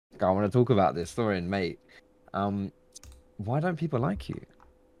I want to talk about this. Thorin, mate. Why don't people like you?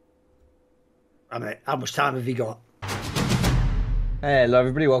 I mean, how much time have you got? Hello,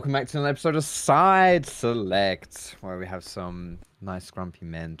 everybody. Welcome back to another episode of Side Select, where we have some nice grumpy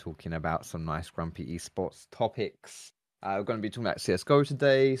men talking about some nice grumpy esports topics. We're going to be talking about CS:GO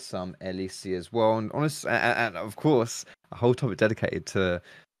today, some LEC as well, and of course, a whole topic dedicated to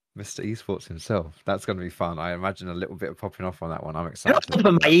Mr. Esports himself. That's going to be fun. I imagine a little bit of popping off on that one. I'm You're excited. not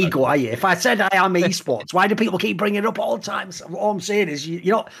helping my ego, are you? If I said I am esports, why do people keep bringing it up all the time? So all I'm saying is,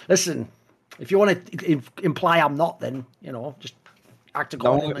 you know, listen, if you want to imply I'm not, then, you know, just act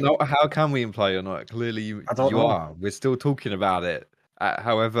accordingly. No, how can we imply you're not? Clearly, you are. We're still talking about it,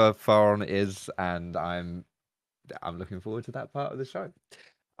 however far on it is, and I'm looking forward to that part of the show.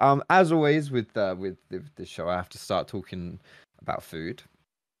 As always with the show, I have to start talking about food.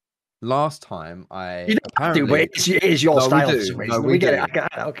 Last time you don't have to, but it is your style for some reason. We get it.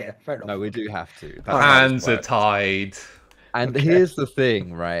 Okay, fair enough. No, we do have to. Hands are tied. And here's the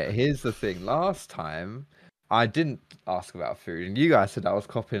thing, right? Here's the thing. Last time, I didn't ask about food, and you guys said I was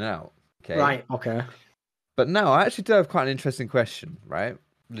copping out. Okay. Right. Okay. But now I actually do have quite an interesting question, right?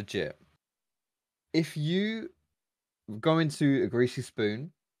 Legit. If you go into a greasy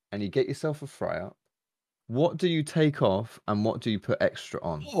spoon and you get yourself a fry up, what do you take off and what do you put extra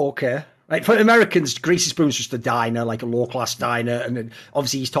on? Okay. Like for Americans, greasy spoon's just a diner, like a low class diner, and then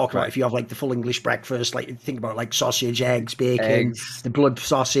obviously he's talking about if you have like the full English breakfast, like think about like sausage, eggs, bacon, the blood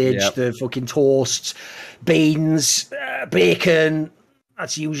sausage, the fucking toasts, beans, bacon.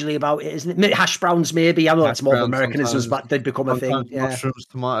 That's usually about it, isn't it? Hash browns, maybe. I know that's more of Americanisms, but they'd become a thing. Yeah. Mushrooms,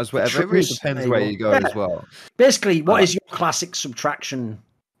 tomatoes, whatever. It really depends where you go as well. Basically, what is your classic subtraction?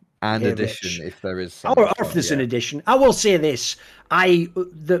 And addition, if there is some. Or if there's an addition. I will say this.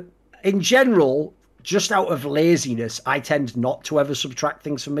 In general, just out of laziness, I tend not to ever subtract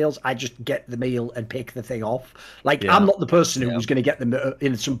things from meals. I just get the meal and pick the thing off. Like, I'm not the person who's going to get them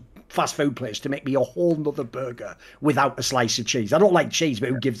in some fast food place to make me a whole nother burger without a slice of cheese. I don't like cheese, but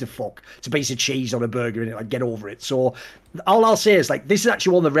who gives a fuck? It's a piece of cheese on a burger, and like, get over it. So all I'll say is, like, this is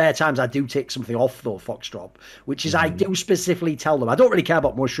actually one of the rare times I do take something off, though, Foxtrot, which is I do specifically tell them. I don't really care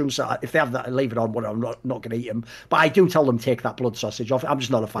about mushrooms, so if they have that, I leave it on, but I'm not going to eat them. But I do tell them take that blood sausage off. I'm just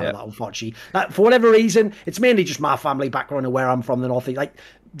not a fan of that, unfortunately. For whatever reason, it's mainly just my family background and where I'm from, the North East. Like,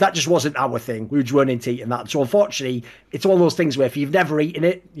 that just wasn't our thing. We just weren't into eating that. So unfortunately, it's one of those things where if you've never eaten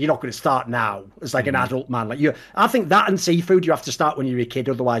it, you're not going to start now as like an adult man. Like I think that and seafood, you have to start when you're a kid.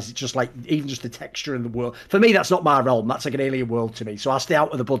 Otherwise, it's just like even just the texture in the world. For me, that's not my realm. That's like an alien world to me. So I'll stay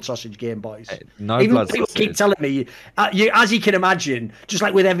out of the blood sausage game, boys. Even people keep telling me, as you can imagine, just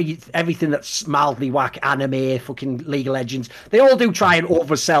like with everything that's mildly whack, anime, fucking League of Legends, they all do try and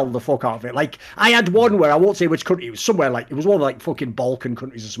oversell the fuck out of it. Like I had one where I won't say which country, it was somewhere like it was one of like fucking Balkan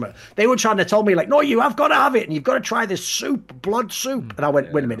countries or something. They were trying to tell me like, no, you have got to have it, and you've got to try this soup, blood soup. And I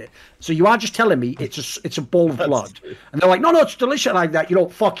went, wait a minute. So you are just telling me it's a bowl of blood? And they're like, no, it's delicious. Like that,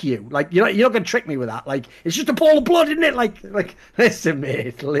 fuck you. Like you're not going to trick me with that. Like it's just a bowl of blood, isn't it? Like listen,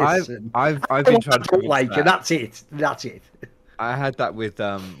 mate, listen. I've been trying to like it. That's it. I had that with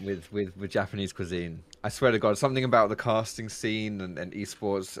Japanese cuisine. I swear to God, something about the casting scene and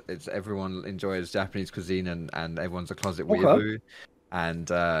esports. It's everyone enjoys Japanese cuisine and everyone's a closet weeaboo. And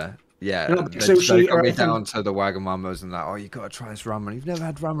they got me down to the Wagamamas and that. Oh, you got to try this ramen. You've never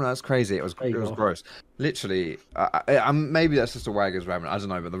had ramen? That's crazy. It was gross. Literally, maybe that's just a Waga's ramen. I don't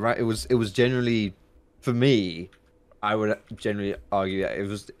know, but it was generally, for me, I would generally argue that it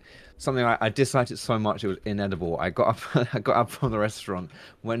was something I disliked it so much it was inedible. I got up from the restaurant,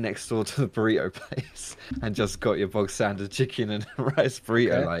 went next door to the burrito place, and just got your bog standard chicken and rice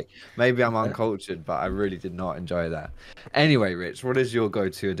burrito. Okay. Like maybe I'm uncultured, but I really did not enjoy that. Anyway, Rich, what is your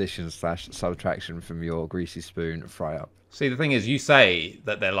go-to addition / subtraction from your greasy spoon fry up? See, the thing is, you say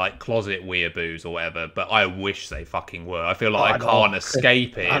that they're like closet weeaboos or whatever, but I wish they fucking were. I feel like I can't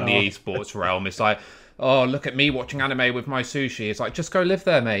escape it in the esports realm. It's like, oh, look at me watching anime with my sushi. It's like, just go live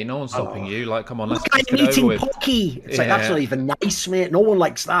there, mate. No one's stopping you. Like, come on, let's get over with. Pocky. It's like, that's not even nice, mate. No one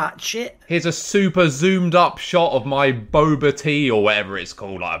likes that shit. Here's a super zoomed up shot of my boba tea or whatever it's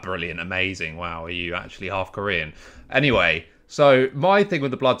called. Like, brilliant, amazing. Wow, are you actually half Korean? Anyway, so my thing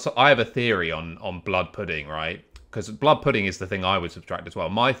with the blood, I have a theory on blood pudding, right? Because blood pudding is the thing I would subtract as well.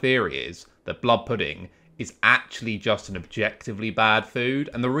 My theory is that blood pudding is actually just an objectively bad food.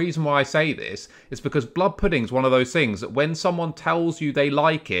 And the reason why I say this is because blood pudding's one of those things that when someone tells you they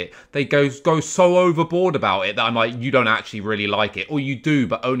like it, they go so overboard about it that I'm like, you don't actually really like it, or you do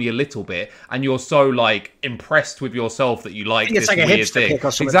but only a little bit, and you're so like impressed with yourself that you like this like weird thing.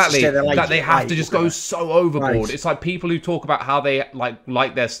 Exactly, that they have to just go so overboard. It's like people who talk about how they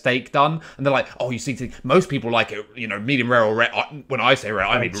like their steak done, and they're like, oh, you see, most people like it, you know, medium rare or rare. When I say rare,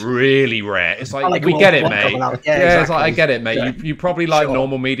 I mean really rare. It's like we get it, mate. Yeah, exactly. It's like, I get it, mate. Yeah. You probably like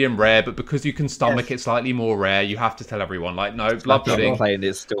normal, medium, rare, but because you can stomach it slightly more rare, you have to tell everyone, like, no, blood pudding. Playing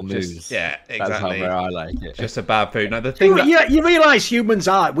it still moves. Yeah, exactly. That's how rare I like it. Just a bad food. Now the thing you realise humans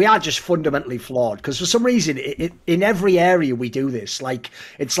are just fundamentally flawed, because for some reason in every area we do this. Like,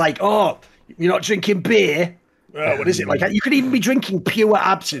 it's like, oh, you're not drinking beer. Oh, what is it like? You could even be drinking pure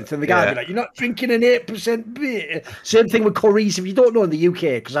absinthe, and the guy would be like, "You're not drinking an 8% beer." Same thing with curries. If you don't know in the UK,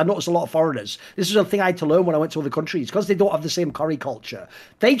 because I noticed a lot of foreigners, this is a thing I had to learn when I went to other countries, because they don't have the same curry culture.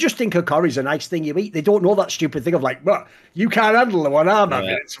 They just think a curry's a nice thing you eat. They don't know that stupid thing of like, "Well, you can't handle the one I'm having.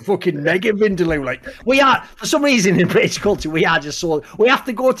 It's a fucking mega vindaloo." Like, we are, for some reason in British culture, we are just so, we have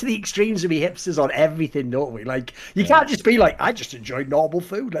to go to the extremes and be hipsters on everything, don't we? Like, you can't just be like, I just enjoy normal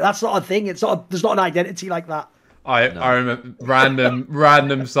food. Like, that's not a thing. It's not. There's not an identity like that. I remember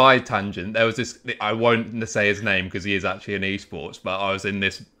random side tangent. There was this. I won't say his name because he is actually in esports. But I was in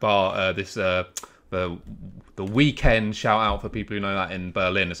this bar. The weekend shout out for people who know that in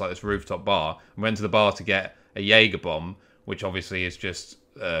Berlin. It's like this rooftop bar. I went to the bar to get a Jaeger bomb, which obviously is just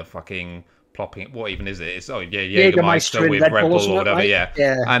fucking plopping. What even is it? It's Jägermeister with Red Bull or whatever. Right?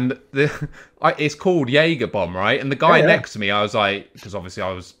 Yeah. And it's called Jaeger bomb, right? And the guy next to me, I was like, because obviously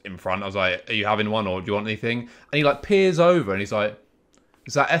I was in front, I was like, "Are you having one, or do you want anything?" And he like peers over and he's like,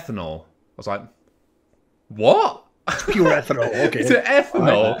 "Is that ethanol?" I was like, "What?" Pure ethanol. Okay. Is it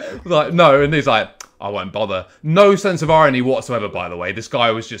ethanol? I was like, no. And he's like, "I won't bother." No sense of irony whatsoever, by the way. This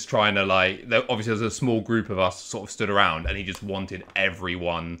guy was just trying to like, obviously there's a small group of us sort of stood around, and he just wanted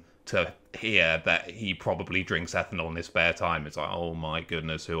everyone to hear that he probably drinks ethanol in his spare time. It's like, oh my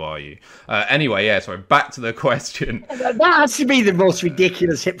goodness, who are you? Anyway, sorry, back to the question. That has to be the most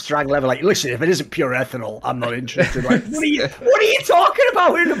ridiculous hipster angle ever. Like, listen, if it isn't pure ethanol, I'm not interested. Like, what are you talking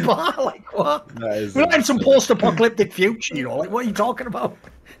about in a bar? Like, what? We're like in some post-apocalyptic future, you know? Like, what are you talking about?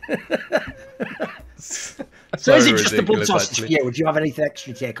 So is it just the blood sausage for you? Would you have anything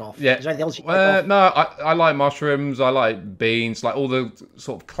extra to take off? Yeah. Is there anything else you take off? No, I like mushrooms. I like beans, like all the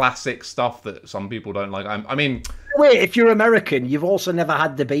sort of classic stuff that some people don't like. I mean... Wait, if you're American, you've also never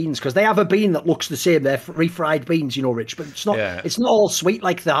had the beans, because they have a bean that looks the same. They're refried beans, you know, Rich, but it's not. Yeah. It's not all sweet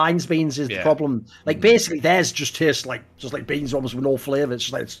like the Heinz beans is the problem. Like basically, theirs just tastes like beans almost with no flavour.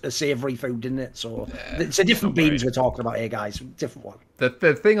 It's like a savoury food, isn't it? So it's a different beans we're talking about here, guys. Different one.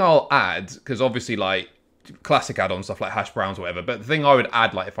 The thing I'll add, because obviously like classic add-on stuff like hash browns or whatever, but the thing I would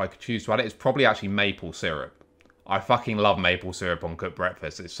add, like if I could choose to add it, is probably actually maple syrup. I fucking love maple syrup on cooked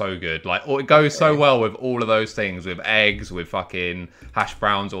breakfast. It's so good. Like, it goes so well with all of those things, with eggs, with fucking hash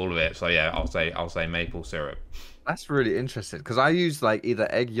browns, all of it. So yeah, I'll say maple syrup. That's really interesting, because I use like either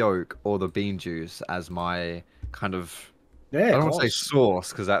egg yolk or the bean juice as my kind of. I don't want to say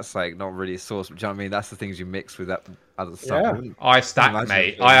sauce, because that's like not really sauce. But do you know what I mean? That's the things you mix with that other stuff. Yeah. I stack,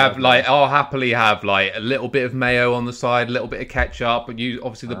 mate. I have like, I'll happily have like a little bit of mayo on the side, a little bit of ketchup, and use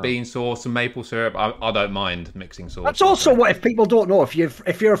obviously the bean sauce and maple syrup. I don't mind mixing sauce. That's also what, if people don't know, if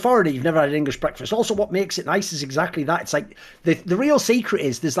you're a foreigner, you've never had an English breakfast. Also, what makes it nice is exactly that. It's like the real secret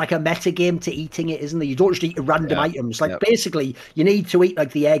is there's like a meta game to eating it, isn't there? You don't just eat random items. Like basically, you need to eat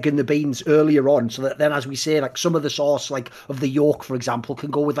like the egg and the beans earlier on, so that then, as we say, like some of the sauce, like of the yolk, for example,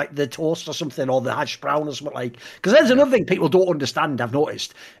 can go with like the toast or something, or the hash brown or something like. Because there's another thing people don't understand, I've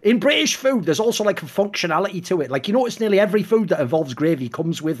noticed. In British food, there's also like a functionality to it. Like, you notice nearly every food that involves gravy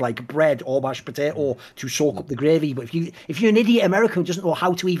comes with like bread or mashed potato to soak up the gravy. But if you're an idiot American who doesn't know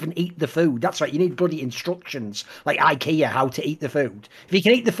how to even eat the food, that's right, you need bloody instructions like IKEA how to eat the food. If you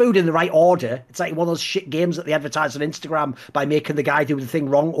can eat the food in the right order, it's like one of those shit games that they advertise on Instagram by making the guy do the thing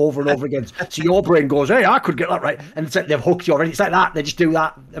wrong over and over again. So your brain goes, hey, I could get that right. And it's like they've hooked you already. It's like that. They just do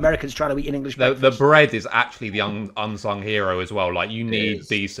that. Americans trying to eat an English breakfast. The bread is actually the unsung hero as well. Like, you need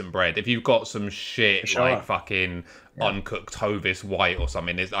decent bread. If you've got some shit like fucking uncooked Hovis white or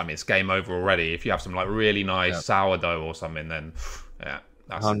something, it's game over already. If you have some like really nice sourdough or something, then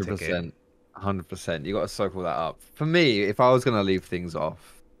that's 100%. 100%. You got to soak all that up. For me, if I was gonna leave things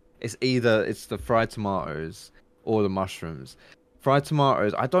off, it's the fried tomatoes or the mushrooms. Fried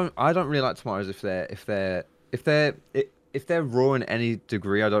tomatoes, I don't really like tomatoes if they're if they're raw in any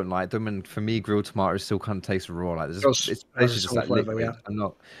degree, I don't like them. And for me, grilled tomato still kind of tastes raw. Like it's basically just like flavor, liquid.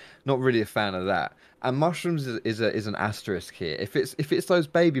 I'm not really a fan of that. And mushrooms is an asterisk here. If it's those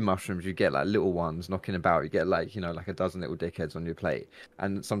baby mushrooms, you get like little ones knocking about. You get like like a dozen little dickheads on your plate,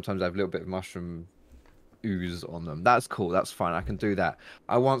 and sometimes I have a little bit of mushroom ooze on them. That's cool. That's fine. I can do that.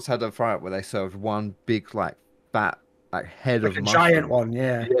 I once had a fry up where they served one big like fat like head like of a mushroom. giant one,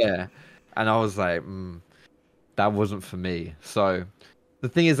 yeah. Yeah, and I was like, that wasn't for me. So the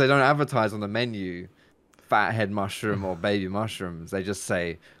thing is, they don't advertise on the menu fat head mushroom or baby mushrooms. They just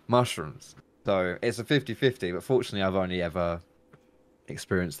say mushrooms. So it's a 50-50, but fortunately I've only ever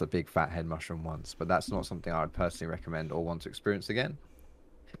experienced the big fat head mushroom once, but that's not something I would personally recommend or want to experience again.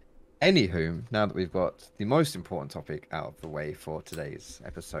 Anywho, now that we've got the most important topic out of the way for today's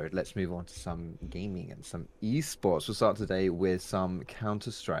episode, let's move on to some gaming and some esports. We'll start today with some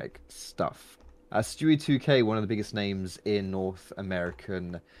Counter-Strike stuff. Stewie 2K, one of the biggest names in North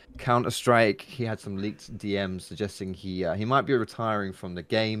American Counter-Strike, he had some leaked DMs suggesting he might be retiring from the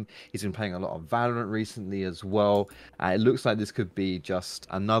game. He's been playing a lot of Valorant recently as well. It looks like this could be just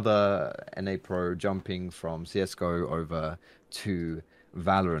another NA pro jumping from CS:GO over to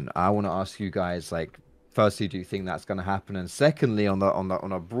Valorant. I want to ask you guys, like, firstly, do you think that's going to happen? And secondly, on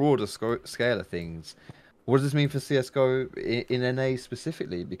a broader scale of things, what does this mean for CS:GO in NA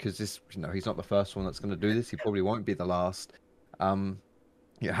specifically? Because this, he's not the first one that's going to do this. He probably won't be the last. What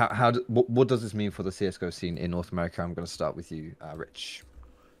does this mean for the CS:GO scene in North America? I'm going to start with you, Rich.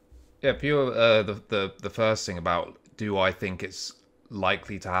 Yeah, pure. The first thing about, do I think it's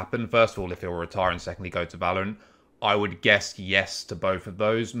likely to happen? First of all, if he'll retire, and secondly go to Valorant, I would guess yes to both of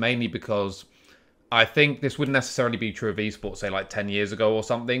those, mainly because I think this wouldn't necessarily be true of esports, say like 10 years ago or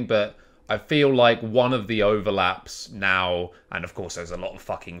something, but I feel like one of the overlaps now, and of course there's a lot of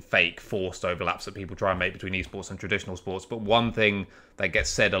fucking fake forced overlaps that people try and make between esports and traditional sports, but one thing that gets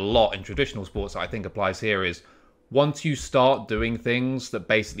said a lot in traditional sports that I think applies here is, once you start doing things that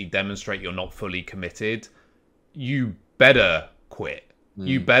basically demonstrate you're not fully committed, you better quit.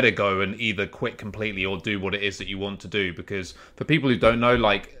 You better go and either quit completely or do what it is that you want to do. Because for people who don't know,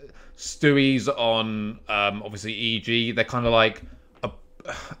 like, Stewie's on obviously EG, they're kind of like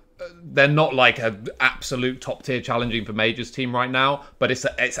they're not like an absolute top tier challenging for majors team right now, but it's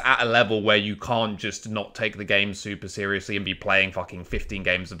at a level where you can't just not take the game super seriously and be playing fucking 15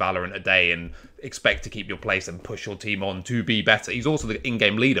 games of Valorant a day and expect to keep your place and push your team on to be better. He's also the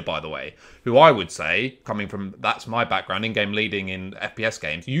in-game leader, by the way, who I would say, coming from, that's my background, in-game leading in FPS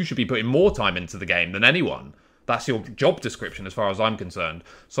games, you should be putting more time into the game than anyone. That's your job description as far as I'm concerned.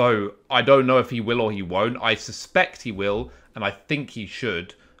 So I don't know if he will or he won't. I suspect he will, and I think he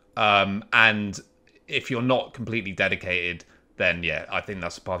should. And if you're not completely dedicated, then yeah, I think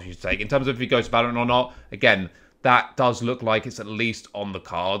that's the path you should take. In terms of if he goes to Valorant or not, again, that does look like it's at least on the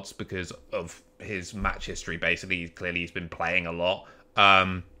cards because of his match history. Basically, clearly he's been playing a lot.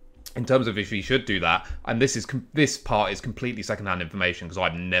 In terms of if he should do that, and this part is completely secondhand information because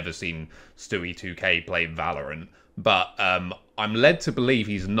I've never seen Stewie 2K play Valorant, but I'm led to believe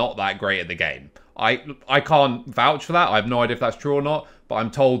he's not that great at the game. I can't vouch for that. I have no idea if that's true or not, but I'm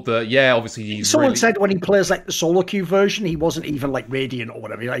told that, yeah, obviously he's Someone said when he plays like the solo queue version, he wasn't even like Radiant or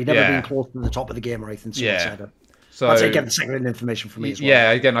whatever. Like, he'd never been close to the top of the game or anything. Someone said it. So that's again the second information for me as well.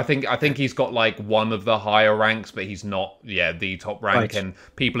 Yeah, again, I think he's got like one of the higher ranks, but he's not the top rank. Right. And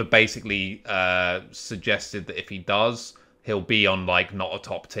people have basically suggested that if he does, he'll be on like not a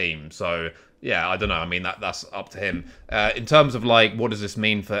top team. So yeah, I don't know. I mean, that's up to him. In terms of like, what does this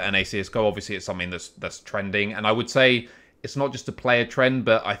mean for NA CS:GO? Obviously, it's something that's trending, and I would say it's not just a player trend,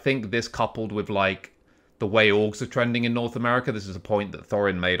 but I think this coupled with like the way orgs are trending in North America. This is a point that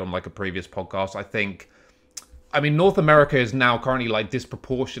Thorin made on like a previous podcast. I mean, North America is now currently like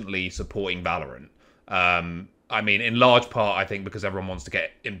disproportionately supporting Valorant. I mean, in large part, I think because everyone wants to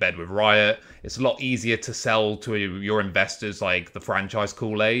get in bed with Riot. It's a lot easier to sell to your investors like the franchise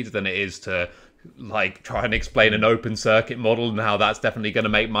Kool-Aid than it is to like try and explain an open circuit model and how that's definitely going to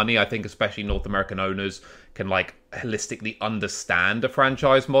make money. I think especially North American owners can like holistically understand a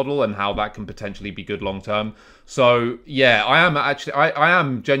franchise model and how that can potentially be good long term. So yeah, I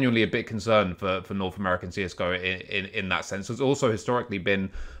am genuinely a bit concerned for North American CS:GO in that sense. There's also historically been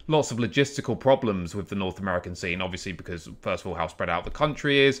lots of logistical problems with the North American scene, obviously because first of all how spread out the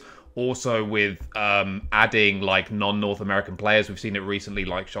country is, also with adding like non-North American players. We've seen it recently,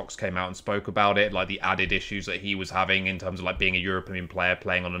 like Shox came out and spoke about it, like the added issues that he was having in terms of like being a European player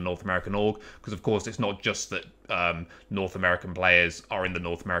playing on a North American org, because of course it's not just that North American players are in the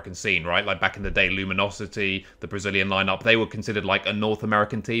North American scene, right? Like back in the day, Luminosity, the Brazilian lineup, they were considered like a North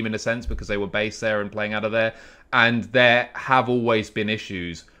American team in a sense because they were based there and playing out of there. And there have always been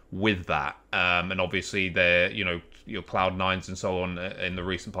issues with that. And obviously your Cloud9s and so on in the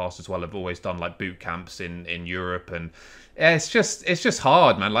recent past as well have always done like boot camps in Europe, and it's just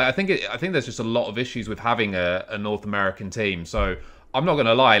hard, man. Like I think there's just a lot of issues with having a North American team. So I'm not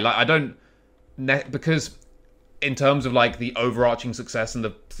gonna lie, like I don't because in terms of like the overarching success and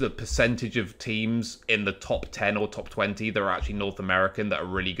the percentage of teams in the top 10 or top 20 that are actually North American that are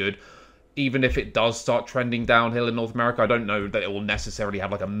really good, even if it does start trending downhill in North America, I don't know that it will necessarily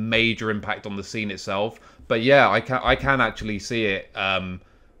have like a major impact on the scene itself. But yeah, I can actually see it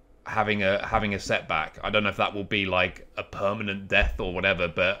having a setback. I don't know if that will be like a permanent death or whatever,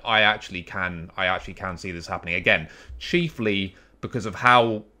 but I actually can see this happening again, chiefly because of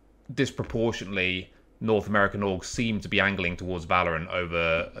how disproportionately North American orgs seem to be angling towards Valorant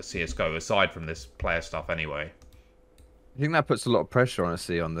over a CSGO, aside from this player stuff anyway. I think that puts a lot of pressure,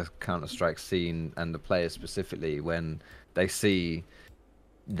 honestly, on the Counter-Strike scene and the players specifically when they see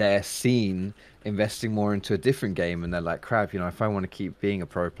their scene investing more into a different game and they're like, crap, if I want to keep being a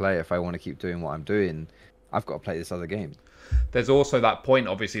pro player, if I want to keep doing what I'm doing, I've got to play this other game. There's also that point,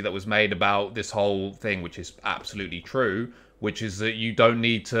 obviously, that was made about this whole thing, which is absolutely true, which is that you don't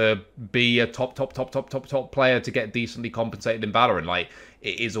need to be a top player to get decently compensated in Valorant. Like,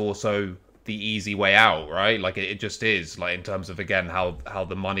 it is also the easy way out, right? Like it just is, like in terms of again how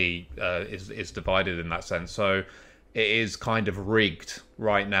the money is divided in that sense. So it is kind of rigged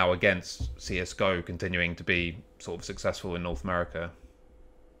right now against CSGO continuing to be sort of successful in North America.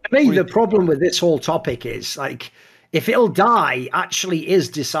 I mean, the problem with this whole topic is like, if it'll die actually is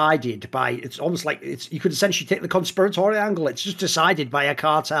decided by, it's almost like you could essentially take the conspiratory angle. It's just decided by a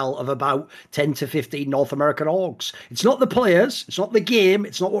cartel of about 10 to 15 North American orgs. It's not the players, it's not the game,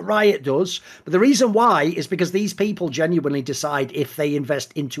 it's not what Riot does. But the reason why is because these people genuinely decide if they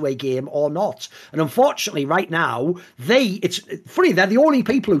invest into a game or not. And unfortunately, right now, it's funny, they're the only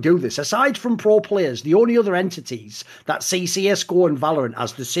people who do this. Aside from pro players, the only other entities that see CSGO and Valorant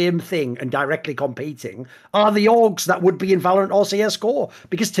as the same thing and directly competing are the orgs that would be in Valorant or CSGO.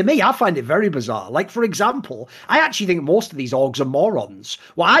 Because to me, I find it very bizarre. Like, for example, I actually think most of these orgs are morons.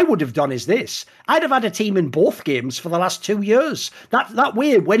 What I would have done is this. I'd have had a team in both games for the last 2 years. That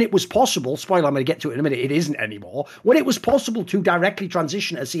way, when it was possible, spoiler, I'm going to get to it in a minute, it isn't anymore. When it was possible to directly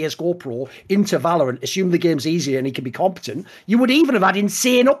transition a CSGO pro into Valorant, assume the game's easier and he can be competent, you would even have had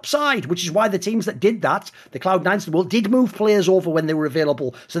insane upside, which is why the teams that did that, the Cloud9s of the world, did move players over when they were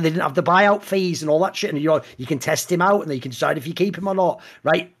available, so they didn't have the buyout fees and all that shit, and you can test him out and then you can decide if you keep him or not,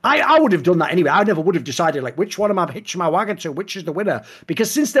 right? I would have done that anyway. I never would have decided like which one am I hitching my wagon to, which is the winner, because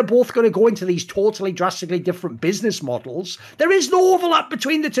since they're both going to go into these totally drastically different business models, there is no overlap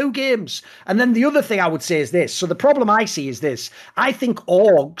between the two games. And then the other thing I would say is this. So the problem I see is this. I think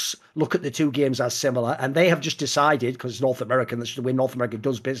orgs look at the two games as similar, and they have just decided, because it's North American, that's the way North America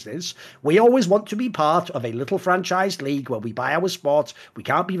does business, we always want to be part of a little franchised league where we buy our spot, we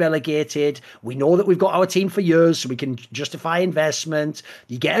can't be relegated, we know that we've got our team for years, so we can justify investment,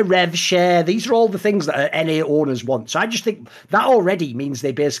 you get a rev share. These are all the things that NA owners want. So I just think that already means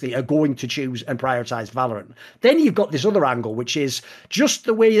they basically are going to choose and prioritize Valorant. Then you've got this other angle, which is just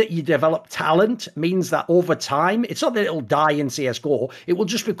the way that you develop talent means that over time, it's not that it'll die in CSGO, it will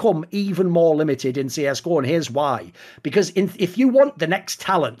just become even more limited in CSGO, and here's why. Because if you want the next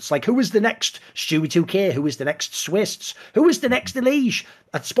talents, like who is the next Stewie2K, who is the next Swists, who is the next Elige?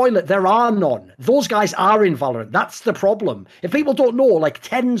 Spoiler, there are none. Those guys are in Valorant. That's the problem. If people don't know, like,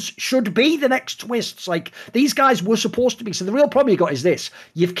 Tens should be the next Twists. Like, these guys were supposed to be. So the real problem you got is this.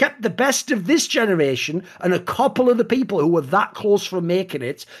 You've kept the best of this generation and a couple of the people who were that close from making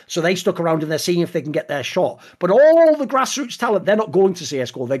it, so they stuck around and they're seeing if they can get their shot. But all the grassroots talent, they're not going to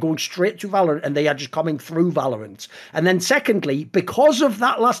CSGO. They're going straight to Valorant, and they are just coming through Valorant. And then secondly, because of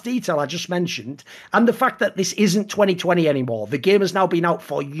that last detail I just mentioned, and the fact that this isn't 2020 anymore, the game has now been out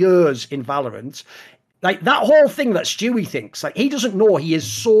for years in Valorant. Like, that whole thing that Stewie thinks, like, he doesn't know he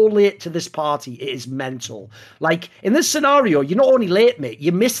is so late to this party, it is mental. Like, in this scenario, you're not only late, mate,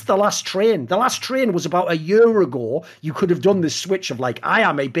 you missed the last train. The last train was about a year ago. You could have done this switch of, like, I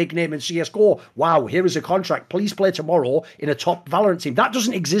am a big name in CSGO. Wow, here is a contract. Please play tomorrow in a top Valorant team. That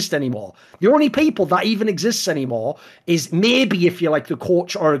doesn't exist anymore. The only people that even exists anymore is maybe if you're, like, the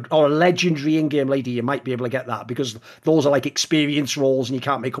coach or a legendary in-game lady, you might be able to get that, because those are, like, experience roles, and you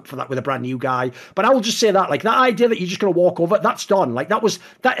can't make up for that with a brand new guy. But I will just just say that, like, that idea that you're just going to walk over, that's done. Like, that was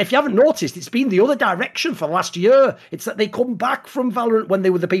that. If you haven't noticed, it's been the other direction for the last year. It's that they come back from Valorant when they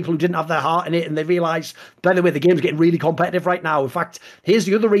were the people who didn't have their heart in it, and they realise, by the way, the game's getting really competitive right now. In fact, here's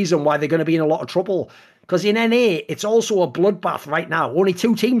the other reason why they're going to be in a lot of trouble. Because in NA, it's also a bloodbath right now. Only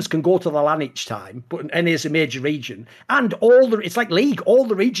 2 teams can go to the LAN each time, but NA is a major region. And it's like League. All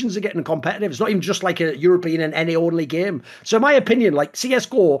the regions are getting competitive. It's not even just like a European and NA only game. So in my opinion, like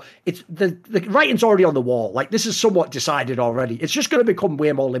CSGO, it's the writing's already on the wall. Like, this is somewhat decided already. It's just going to become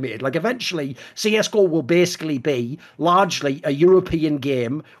way more limited. Like, eventually, CSGO will basically be largely a European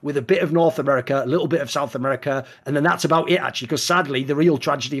game with a bit of North America, a little bit of South America, and then that's about it, actually. Because sadly, the real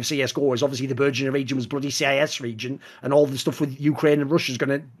tragedy of CSGO is obviously the burgeoning region was bloody CIS region, and all the stuff with Ukraine and Russia is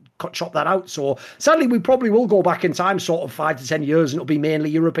going to chop that out. So sadly, we probably will go back in time sort of 5 to 10 years, and it'll be mainly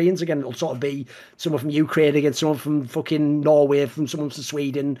Europeans again. It'll sort of be someone from Ukraine against someone from fucking Norway, from someone from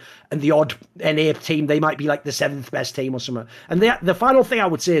Sweden, and the odd NA team, they might be like the 7th best team or something. And the final thing I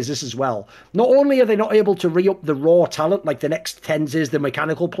would say is this as well. Not only are they not able to re-up the raw talent like the next 10s is the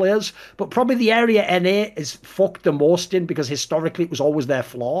mechanical players, but probably the area NA is fucked the most in, because historically it was always their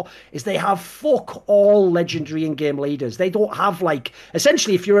flaw, is they have fuck all legendary in-game leaders. They don't have, like,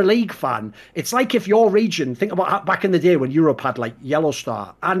 essentially, if you're a League fan, it's like if your region, think about back in the day when Europe had like Yellow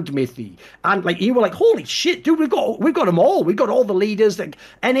Star and Mithy, and like you were like, holy shit, dude, we've got them all. We've got all the leaders. Like,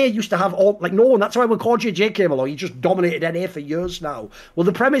 NA used to have all, like, no one. That's why when CoreJJ came along, he just dominated NA for years now. Well,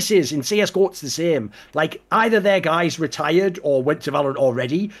 the premise is in CSGO it's the same. Like, either their guys retired or went to Valorant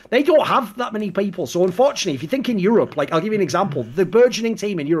already. They don't have that many people. So unfortunately, if you think in Europe, like, I'll give you an example. The burgeoning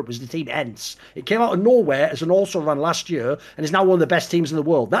team in Europe was the team ENCE. It came out of nowhere as an also run last year and is now one of the best teams in the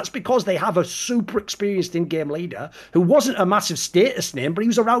world. That's because they have a super experienced in-game leader who wasn't a massive status name, but he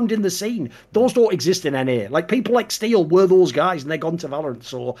was around in the scene. Those don't exist in NA. Like, people like Steel were those guys, and they're gone to Valorant.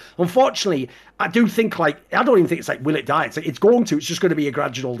 So unfortunately, I do think, like, I don't even think it's like, will it die? It's like, it's going to. It's just going to be a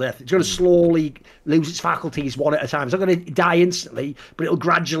gradual death. It's going to slowly lose its faculties one at a time. It's not going to die instantly, but it'll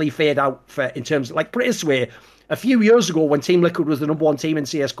gradually fade out in terms of, like, put it this way. A few years ago, when Team Liquid was the #1 team in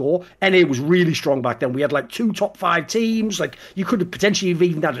CSGO, NA was really strong back then. We had like 2 top 5 teams. Like, you could have potentially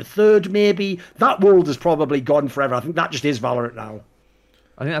even had a third, maybe. That world is probably gone forever. I think that just is Valorant now.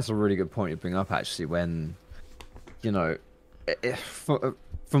 I think that's a really good point you bring up, actually, when, you know,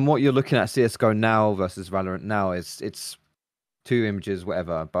 from what you're looking at CSGO now versus Valorant now, it's 2 images,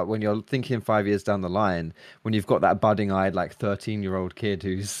 whatever. But when you're thinking 5 years down the line, when you've got that budding-eyed, like, 13-year-old kid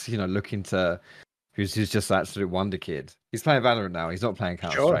who's, you know, looking to... Who's just that absolute wonder kid. He's playing Valorant now. He's not playing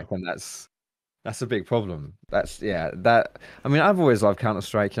Counter-Strike, and that's a big problem. I mean, I've always loved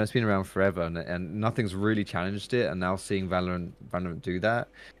Counter-Strike. You know, it's been around forever, and nothing's really challenged it. And now seeing Valorant do that,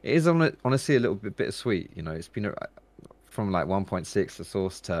 it is honestly a little bit bittersweet. You know, it's been from like 1.6 the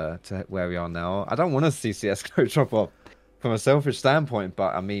source to where we are now. I don't want to see CS:GO drop off from a selfish standpoint,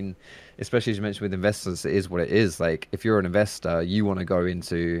 but I mean, especially as you mentioned with investors, it is what it is. Like, if you're an investor, you want to go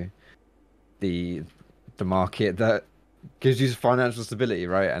into the market that gives you financial stability,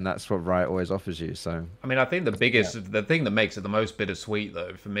 right? And that's what Riot always offers you. So I mean, I think the thing that makes it the most bittersweet,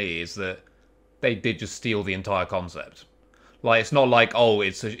 though, for me, is that they did just steal the entire concept. Like, it's not like, oh,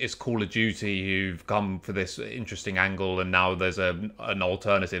 it's Call of Duty who've come for this interesting angle and now there's an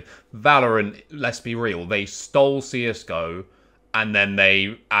alternative. Valorant, let's be real, they stole CSGO and then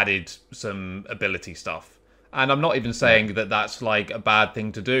they added some ability stuff. And I'm not even saying that that's like a bad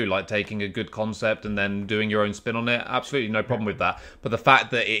thing to do, like taking a good concept and then doing your own spin on it. Absolutely no problem with that. But the fact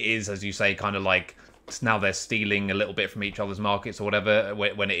that it is, as you say, kind of like now they're stealing a little bit from each other's markets or whatever,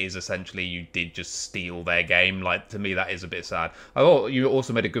 when it is essentially you did just steal their game. Like, to me, that is a bit sad. Oh, you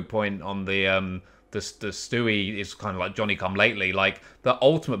also made a good point on the Stewie is kind of like Johnny come lately. Like, the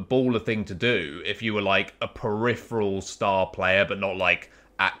ultimate baller thing to do if you were like a peripheral star player, but not like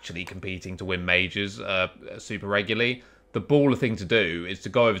actually competing to win majors super regularly. The baller thing to do is to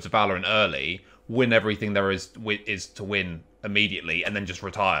go over to Valorant early, win everything there is to win immediately, and then just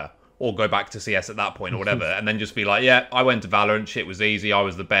retire. Or go back to CS at that point or whatever, and then just be like, yeah, I went to Valorant, shit was easy, I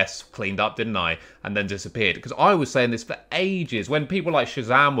was the best, cleaned up, didn't I? And then disappeared. Because I was saying this for ages. When people like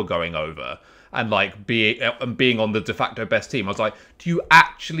Shazam were going over and like being on the de facto best team, I was like, do you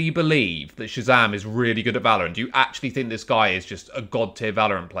actually believe that Shazam is really good at Valorant? Do you actually think this guy is just a god tier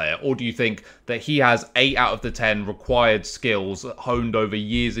Valorant player? Or do you think that he has 8 out of the 10 required skills honed over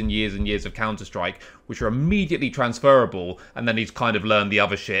years and years and years of Counter-Strike, which are immediately transferable, and then he's kind of learned the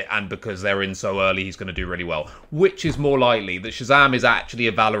other shit, and because they're in so early, he's going to do really well? Which is more likely, that Shazam is actually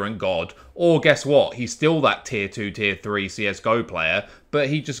a Valorant god, Or guess what? He's still that tier 2, tier 3 CSGO player, but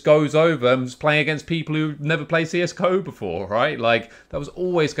he just goes over and is playing against people who never played CSGO before, right? Like, that was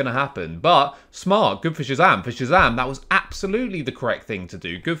always going to happen. But smart, good for Shazam. For Shazam, that was absolutely the correct thing to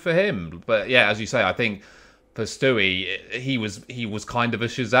do. Good for him. But yeah, as you say, I think for Stewie, he was kind of a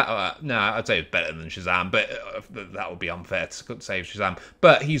Shazam. No, I'd say it's better than Shazam, but that would be unfair to say Shazam.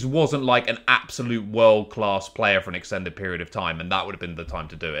 But he wasn't like an absolute world-class player for an extended period of time, and that would have been the time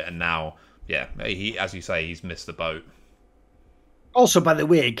to do it. And now, yeah, he, as you say, he's missed the boat. Also, by the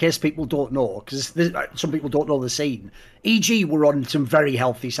way, in case people don't know, because some people don't know the scene, EG were on some very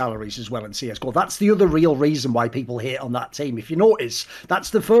healthy salaries as well in CSGO. That's the other real reason why people hate on that team. If you notice, that's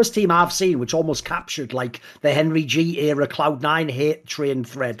the first team I've seen which almost captured like the Henry G era Cloud9 hate train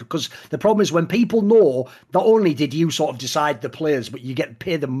thread. Because the problem is when people know, not only did you sort of decide the players, but you get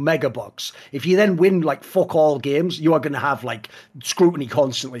paid the mega bucks. If you then win like fuck all games, you are going to have like scrutiny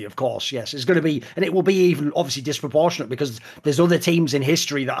constantly, of course. Yes, it's going to be, and it will be even obviously disproportionate because there's other teams in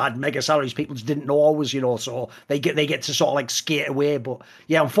history that had mega salaries people just didn't know always, you know, so they get to sort of like skate away. But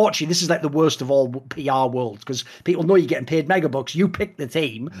yeah, unfortunately, this is like the worst of all PR worlds because people know you're getting paid mega bucks. You pick the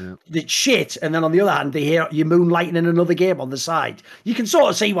team that's shit, and then on the other hand, they hear you moonlighting in another game on the side. You can sort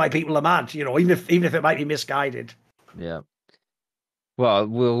of see why people are mad, you know, even if it might be misguided. Yeah. Well,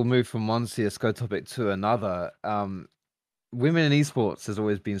 we'll move from one CS:GO topic to another. Women in esports has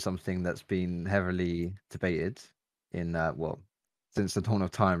always been something that's been heavily debated in since the dawn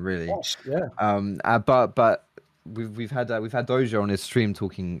of time, really. Yes, yeah. But we've had Doja on his stream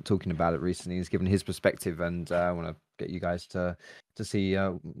talking about it recently. He's given his perspective, and I want to get you guys to see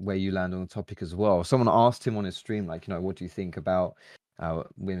where you land on the topic as well. Someone asked him on his stream, like, you know, what do you think about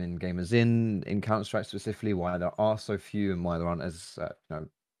women gamers in Counter-Strike specifically? Why there are so few, and why there aren't as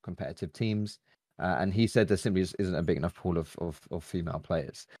competitive teams? And he said there simply isn't a big enough pool of female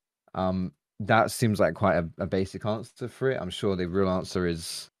players. That seems like quite a basic answer for it. I'm sure the real answer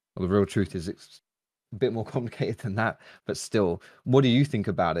is, or the real truth is, it's a bit more complicated than that. But still, what do you think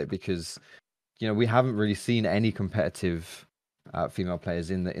about it? Because, you know, we haven't really seen any competitive female players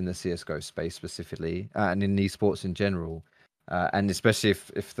in the CS:GO space specifically, and in esports in general, and especially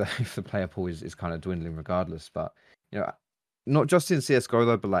if the player pool is kind of dwindling regardless. But, you know, not just in CS:GO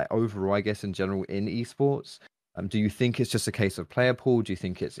though, but like overall, I guess in general in esports. Do you think it's just a case of player pool? Do you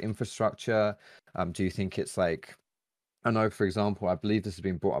think it's infrastructure? Do you think it's like, I know, for example, I believe this has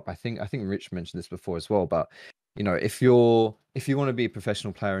been brought up. I think Rich mentioned this before as well. But, you know, if you want to be a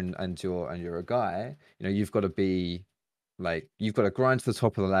professional player and you're a guy, you know, you've got to be like, you've got to grind to the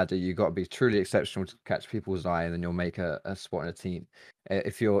top of the ladder. You've got to be truly exceptional to catch people's eye, and then you'll make a spot in a team.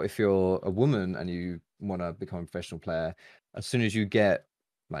 If you're a woman and you want to become a professional player, as soon as you get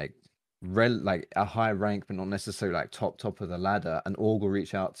like a high rank, but not necessarily like top of the ladder, an org will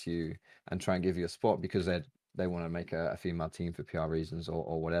reach out to you and try and give you a spot because they want to make a female team for PR reasons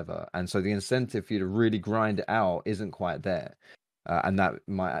or whatever. And so the incentive for you to really grind it out isn't quite there, and that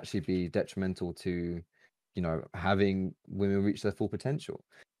might actually be detrimental to, you know, having women reach their full potential.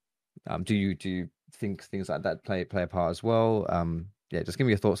 Do you think things like that play a part as well? Yeah, just give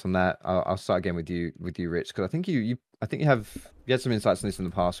me your thoughts on that. I'll start again with you, Rich, because I think you had some insights on this in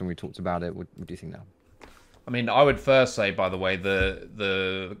the past when we talked about it. What do you think now? I mean, I would first say, by the way,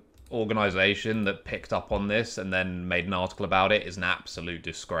 the organization that picked up on this and then made an article about it is an absolute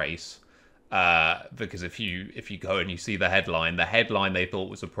disgrace. Because if you go and you see the headline they thought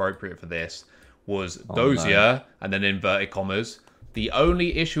was appropriate for this was Dozier, and then inverted commas, the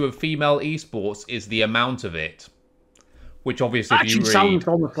only issue of female esports is the amount of it. Which obviously, if you read, sounds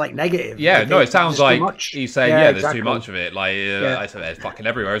almost like negative. Yeah, like, no, it sounds like he's saying, there's exactly. too much of it. Like, it's fucking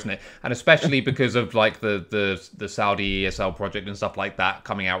everywhere, isn't it? And especially because of like the Saudi ESL project and stuff like that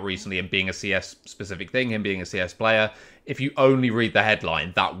coming out recently, and being a CS specific thing, him being a CS player. If you only read the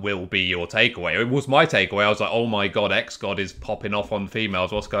headline, that will be your takeaway. It was my takeaway. I was like, oh my god, X-God is popping off on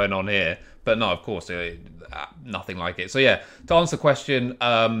females. What's going on here? But no, of course, nothing like it. So yeah, to answer the question,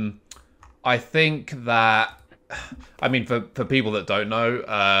 I think that, I mean, for people that don't know,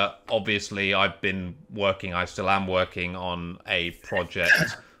 obviously I still am working on a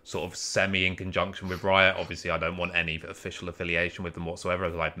project sort of semi in conjunction with Riot. Obviously, I don't want any official affiliation with them whatsoever,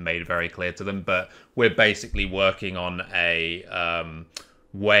 as I've made very clear to them. But we're basically working on a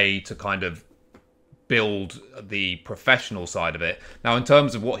way to kind of build the professional side of it. Now, in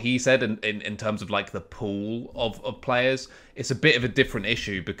terms of what he said, in terms of like the pool of players, it's a bit of a different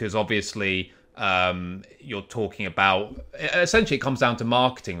issue because obviously you're talking about, essentially it comes down to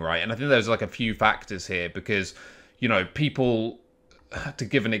marketing, right? And I think there's like a few factors here because, you know, people, to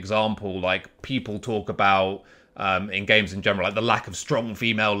give an example, like people talk about in games in general, like the lack of strong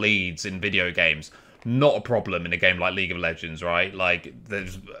female leads in video games. Not a problem in a game like League of Legends, right? Like,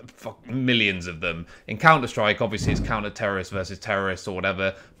 there's millions of them. In Counter-Strike, obviously, it's counter-terrorist versus terrorists or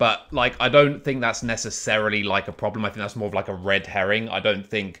whatever. But, like, I don't think that's necessarily, like, a problem. I think that's more of, like, a red herring. I don't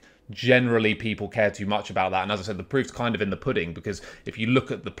think generally people care too much about that. And as I said, the proof's kind of in the pudding, because if you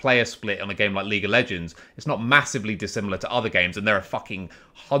look at the player split on a game like League of Legends, it's not massively dissimilar to other games, and there are fucking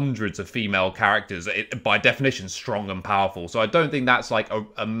hundreds of female characters, by definition strong and powerful. So I don't think that's like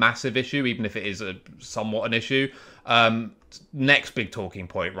a massive issue, even if it is somewhat an issue. Next big talking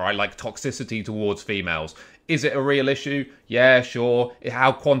point, right? Like toxicity towards females. Is it a real issue? Yeah, sure.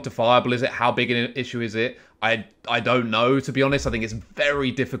 How quantifiable is it? How big an issue is it? I don't know, to be honest. I think it's very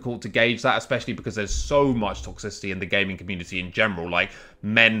difficult to gauge that, especially because there's so much toxicity in the gaming community in general. Like,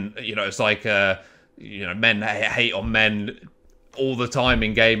 men, it's like, men hate on men all the time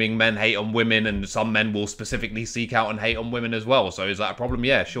in gaming. Men hate on women, and some men will specifically seek out and hate on women as well. So is that a problem?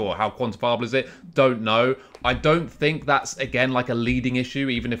 Yeah, sure. How quantifiable is it? Don't know. I don't think that's, again, like a leading issue,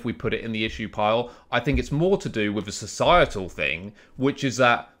 even if we put it in the issue pile. I think it's more to do with a societal thing, which is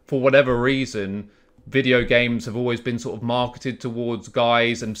that, for whatever reason, video games have always been sort of marketed towards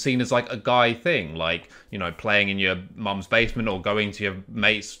guys and seen as like a guy thing, like, playing in your mum's basement or going to your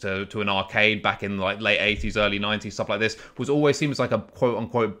mates to an arcade back in like late 80s, early 90s, stuff like this was always seen as like a quote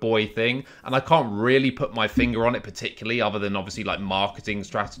unquote boy thing. And I can't really put my finger on it particularly, other than obviously like marketing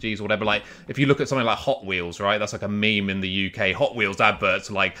strategies or whatever. Like, if you look at something like Hot Wheels, right, that's like a meme in the UK. Hot Wheels adverts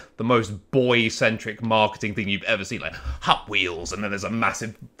are like the most boy-centric marketing thing you've ever seen, like Hot Wheels, and then there's a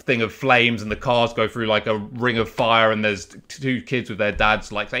massive thing of flames and the cars go through like a ring of fire, and there's two kids with their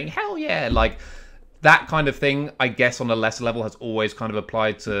dads like saying hell yeah. Like, that kind of thing, I guess, on a lesser level has always kind of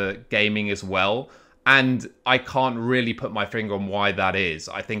applied to gaming as well. And I can't really put my finger on why that is.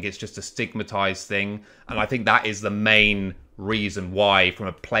 I think it's just a stigmatized thing, and I think that is the main reason why, from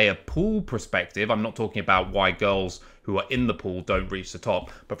a player pool perspective, I'm not talking about why girls who are in the pool don't reach the top,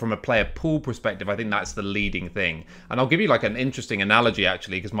 but from a player pool perspective, I think that's the leading thing. And I'll give you like an interesting analogy,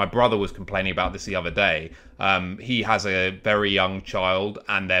 actually, because my brother was complaining about this the other day. He has a very young child,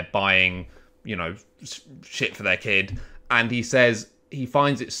 and they're buying, shit for their kid, and he says he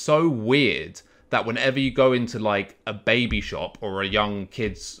finds it so weird that whenever you go into like a baby shop or a young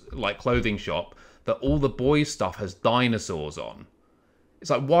kid's like clothing shop, that all the boys stuff has dinosaurs on. It's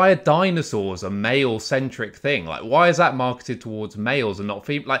like, why are dinosaurs a male-centric thing? Like, why is that marketed towards males and not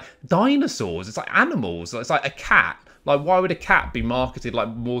female? Like, dinosaurs, it's like animals. It's like a cat. Like, why would a cat be marketed like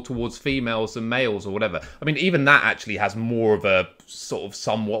more towards females than males or whatever? I mean, even that actually has more of a sort of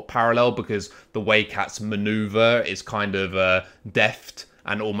somewhat parallel, because the way cats maneuver is kind of deft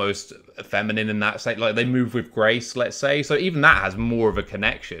and almost feminine in that state. Like, they move with grace, let's say. So even that has more of a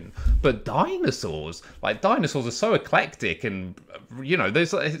connection. But dinosaurs are so eclectic, and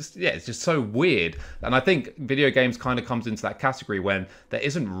it's just so weird. And I think video games kind of comes into that category when there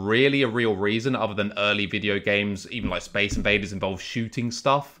isn't really a real reason, other than early video games, even like Space Invaders, involve shooting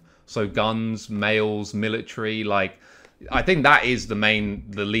stuff. So guns, males, military, like, I think that is the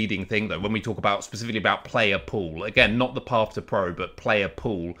leading thing, though, when we talk about specifically about player pool. Again, not the path to pro, but player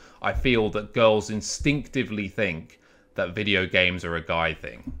pool. I feel that girls instinctively think that video games are a guy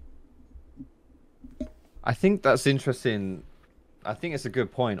thing. I think that's interesting. I think it's a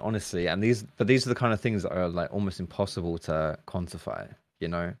good point, honestly. And these are the kind of things that are like almost impossible to quantify.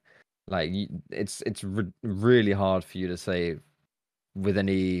 Like, it's really hard for you to say with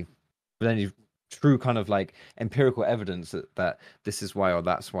any true kind of like empirical evidence that this is why, or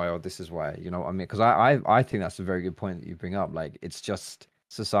that's why, or this is why, what I mean? Because I think that's a very good point that you bring up. Like, it's just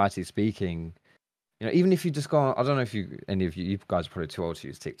society speaking, even if you just go on, I don't know if any of you guys are probably too old to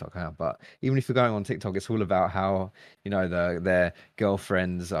use TikTok now, but even if you're going on TikTok, it's all about how, their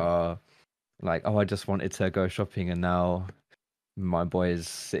girlfriends are like, oh, I just wanted to go shopping, and now my boy is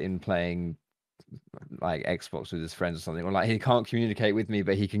sitting playing like Xbox with his friends or something, or like he can't communicate with me,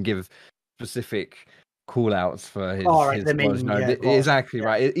 but he can give specific call outs for his exactly,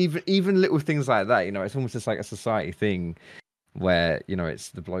 right. Even little things like that, it's almost just like a society thing where it's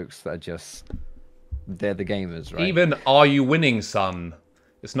the blokes that are just, they're the gamers, right? Even are you winning, son?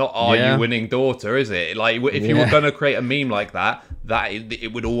 It's not are you winning, daughter, is it? Like, if you were going to create a meme like that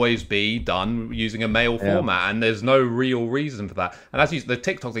it would always be done using a male format, and there's no real reason for that. And the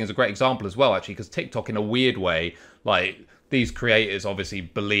TikTok thing is a great example as well, actually, because TikTok, in a weird way, like, these creators obviously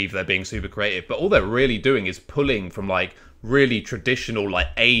believe they're being super creative, but all they're really doing is pulling from like really traditional, like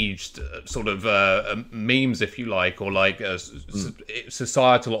aged sort of memes, if you like, or like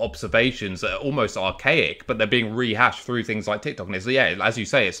societal observations that are almost archaic, but they're being rehashed through things like TikTok. And it's, yeah, as you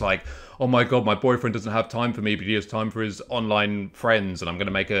say, it's like, oh my god, my boyfriend doesn't have time for me, but he has time for his online friends, and I'm going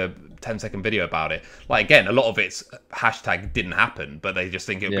to make a 10-second video about it. Like, again, a lot of it's hashtag didn't happen, but they just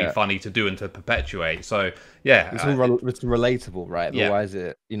think it would be funny to do and to perpetuate. So yeah, it's relatable, right? Otherwise,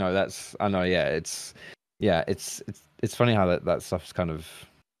 it, you know, that's, I know, it's funny how that stuff's kind of,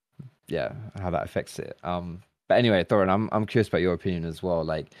 how that affects it. But anyway, Thorin, I'm curious about your opinion as well.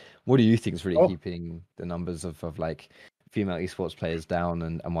 Like, what do you think is really keeping the numbers of like female esports players down,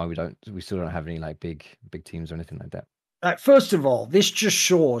 and why we still don't have any like big teams or anything like that? First of all, this just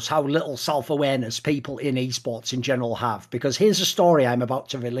shows how little self-awareness people in esports in general have, because here's a story I'm about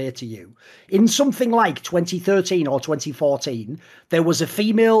to relay to you. In something like 2013 or 2014, there was a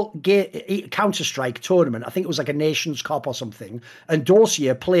female Counter-Strike tournament. I think it was like a Nations Cup or something, and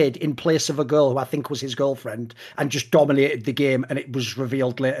Dossier played in place of a girl who I think was his girlfriend and just dominated the game, and it was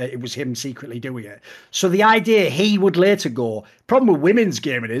revealed later it was him secretly doing it. So the idea he would later go, problem with women's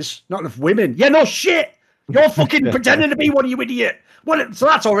gaming is, not enough women. Yeah, no shit! You're fucking pretending to be one, you idiot. So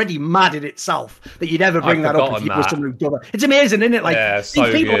that's already mad in itself that you'd ever bring that up if you were someone who'd done it. It's amazing, isn't it? Like,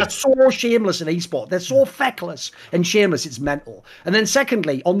 these people are so shameless in esports. They're so feckless and shameless, it's mental. And then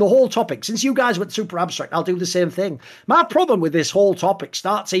secondly, on the whole topic, since you guys went super abstract, I'll do the same thing. My problem with this whole topic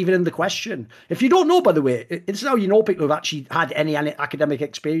starts even in the question. If you don't know, by the way, it's how you know people who've actually had any academic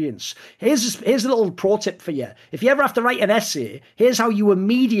experience. Here's a little pro tip for you. If you ever have to write an essay, here's how you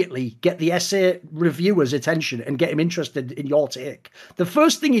immediately get the essay reviewer's attention and get him interested in your take. The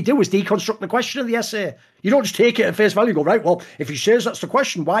first thing you do is deconstruct the question of the essay. You don't just take it at face value and go, right, well, if he says that's the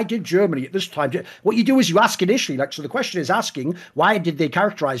question, why did Germany at this time? What you do is you ask initially, like, so the question is asking, why did they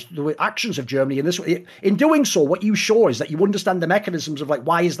characterize the actions of Germany in this way? In doing so, what you show is that you understand the mechanisms of, like,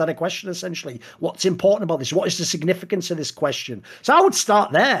 why is that a question, essentially? What's important about this? What is the significance of this question? So I would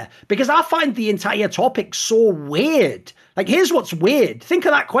start there, because I find the entire topic so weird. Like, here's what's weird. Think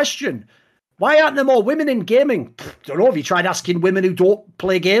of that question. Why aren't there more women in gaming? Don't know. Have you tried asking women who don't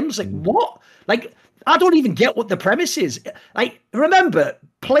play games? Like, what? Like, I don't even get what the premise is. Like, remember,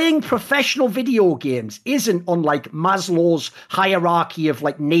 playing professional video games isn't on like Maslow's hierarchy of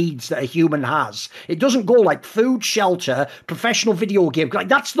like needs that a human has. It doesn't go like food, shelter, professional video game. Like,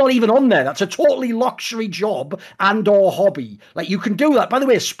 that's not even on there. That's a totally luxury job and or hobby. Like, you can do that. By the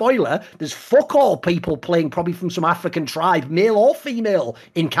way, spoiler, there's fuck all people playing probably from some African tribe, male or female,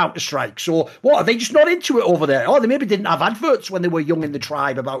 in Counter-Strike. So what, are they just not into it over there? Oh, they maybe didn't have adverts when they were young in the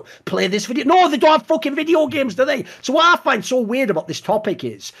tribe about play this video. No, they don't have fucking video games, do they? So what I find so weird about this topic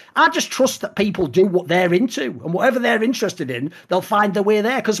is I just trust that people do what they're into, and whatever they're interested in, they'll find their way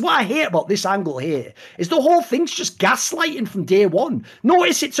there. Because what I hate about this angle here is the whole thing's just gaslighting from day one.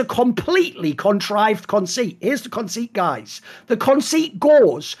 Notice it's a completely contrived conceit. Here's the conceit, guys. The conceit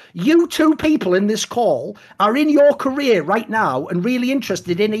goes, you two people in this call are in your career right now and really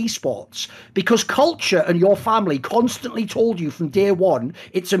interested in esports because culture and your family constantly told you from day one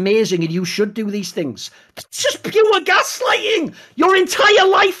it's amazing and you should do these things. It's just pure gaslighting. Your entire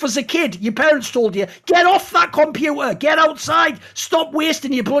life as a kid, your parents told you, get off that computer, get outside, stop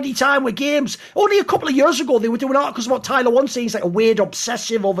wasting your bloody time with games. Only a couple of years ago, they were doing articles about Tyler One saying he's like a weird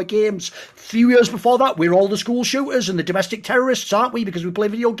obsessive over games. A few years before that, we're all the school shooters and the domestic terrorists, aren't we? Because we play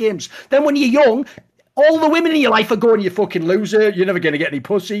video games. Then when you're young, all the women in your life are going, you fucking loser, you're never going to get any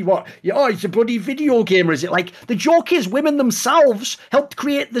pussy. What? Oh, he's a bloody video gamer, is it? Like, the joke is women themselves helped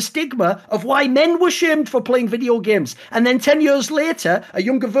create the stigma of why men were shamed for playing video games. And then 10 years later, a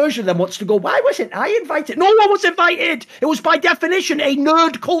younger version of them wants to go, why wasn't I invited? No one was invited. It was by definition a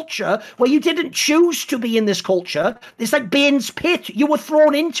nerd culture where you didn't choose to be in this culture. It's like Bane's pit. You were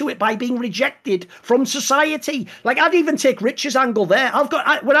thrown into it by being rejected from society. Like, I'd even take Rich's angle there.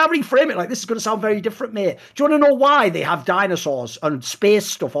 When I reframe it, like, this is going to sound very different, mate. Do you want to know why they have dinosaurs and space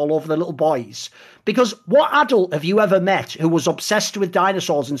stuff all over the little boys? Because what adult have you ever met who was obsessed with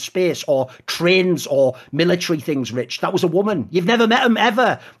dinosaurs and space or trains or military things, Rich? That was a woman. You've never met them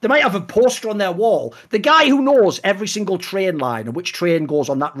ever. They might have a poster on their wall. The guy who knows every single train line and which train goes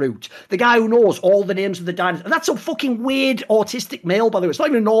on that route. The guy who knows all the names of the dinosaurs. And that's a fucking weird autistic male, by the way. It's not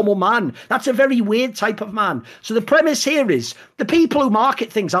even a normal man. That's a very weird type of man. So the premise here is the people who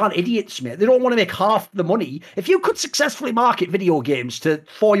market things aren't idiots, mate. They don't want to make half the money. If you could successfully market video games to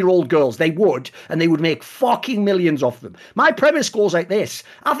 4-year-old girls, they would. And they would make fucking millions off them. My premise goes like this.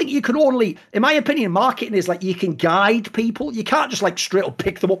 I think you can only, in my opinion, marketing is like you can guide people. You can't just like straight up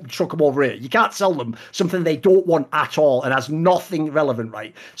pick them up and chuck them over here. You can't sell them something they don't want at all and has nothing relevant,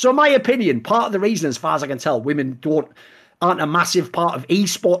 right? So in my opinion, part of the reason, as far as I can tell, women don't aren't a massive part of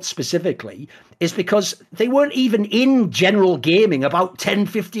esports specifically is because they weren't even in general gaming about 10,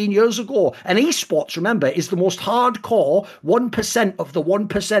 15 years ago. And esports, remember, is the most hardcore 1% of the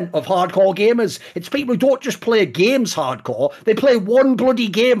 1% of hardcore gamers. It's people who don't just play games hardcore. They play one bloody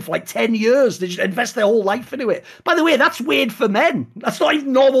game for like 10 years. They just invest their whole life into it. By the way, that's weird for men. That's not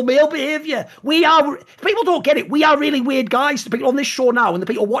even normal male behavior. People don't get it. We are really weird guys. The people on this show now and the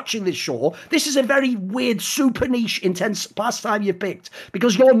people watching this show, this is a very weird, super niche, intense pastime you've picked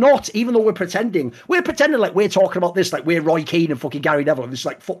because you're not, even though we're pretending like we're talking about this like we're Roy Keane and fucking Gary Neville and this is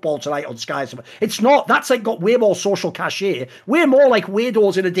like Football Tonight on Sky. It's not. That's like got way more social cachet. We're more like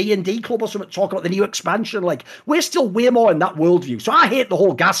weirdos in a D&D club or something talking about the new expansion. Like we're still way more in that worldview. So I hate the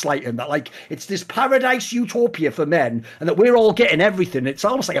whole gaslighting that like it's this paradise utopia for men and that we're all getting everything. It's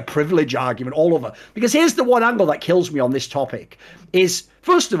almost like a privilege argument all over. Because here's the one angle that kills me on this topic is,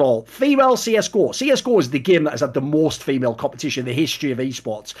 first of all, female CSGO. CSGO is the game that has had the most female competition in the history of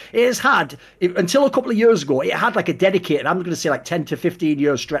esports. It has had, until a couple of years ago, it had like a dedicated, I'm going to say like 10 to 15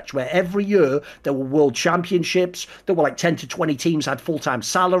 year stretch where every year there were world championships, there were like 10 to 20 teams had full-time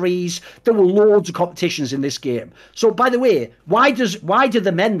salaries, there were loads of competitions in this game. So by the way, why do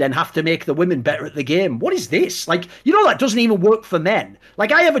the men then have to make the women better at the game? What is this? Like, you know that doesn't even work for men.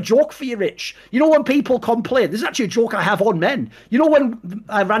 Like I have a joke for you, Rich. You know when people complain, there's actually a joke I have on men. You know when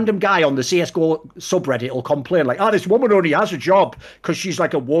a random guy on the CSGO subreddit will complain like, this woman only has a job because she's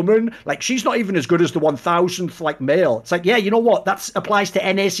like a woman. Like she's not even as good as the 1000th like male. It's like, yeah, you know what? That applies to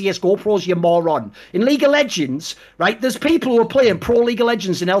NA CSGO pros, you moron. In League of Legends, right, there's people who are playing Pro League of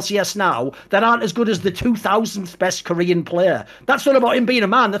Legends in LCS now that aren't as good as the 2000th best Korean player. That's not about him being a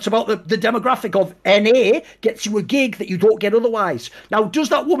man. That's about the demographic of NA gets you a gig that you don't get otherwise. Now, does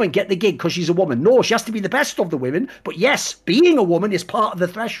that woman get the gig because she's a woman? No, she has to be the best of the women. But yes, being a woman is part of the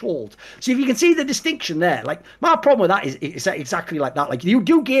threshold. So if you can see the distinction there, like my problem with that is exactly like that. Like you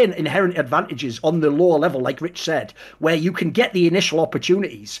do gain inherent advantages on the lower level, like Rich said, where you can get the initial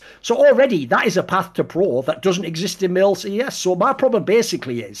opportunities. So already that is a path to pro that doesn't exist in male CS. So my problem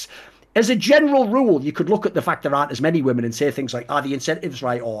basically is, as a general rule, you could look at the fact there aren't as many women and say things like, are the incentives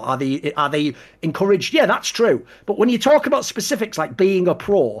right? Or are they encouraged? Yeah, that's true. But when you talk about specifics like being a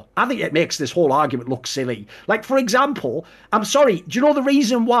pro, I think it makes this whole argument look silly. Like, for example, I'm sorry, do you know the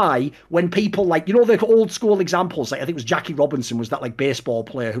reason why when people like, you know, the old school examples, like I think it was Jackie Robinson was that like baseball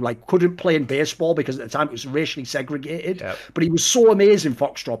player who like couldn't play in baseball because at the time it was racially segregated. Yep. But he was so amazing,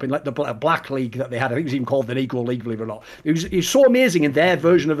 Foxtrot, in like the black league that they had. I think it was even called the Negro League, believe it or not. He was so amazing in their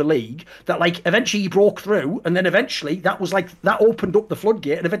version of the league that like eventually he broke through, and then eventually that was like that opened up the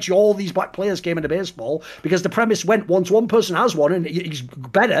floodgate, and eventually all these black players came into baseball because the premise went, once one person has one and he's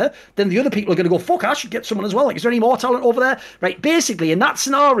better, then the other people are going to go, fuck, I should get someone as well. Like, is there any more talent over there? Right, basically in that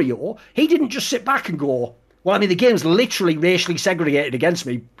scenario he didn't just sit back and go, well, I mean, the game's literally racially segregated against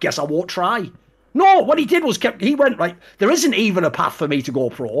me, guess I won't try. No, what he did was he went, right, there isn't even a path for me to go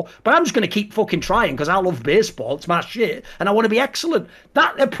pro, but I'm just going to keep fucking trying because I love baseball, it's my shit, and I want to be excellent.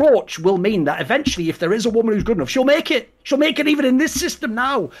 That approach will mean that eventually, if there is a woman who's good enough, she'll make it. She'll make it even in this system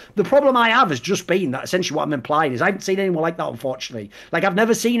now. The problem I have has just been that essentially what I'm implying is I haven't seen anyone like that, unfortunately. Like, I've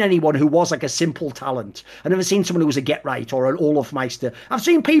never seen anyone who was like a simple talent. I've never seen someone who was a get-right or an Olaf Meister. I've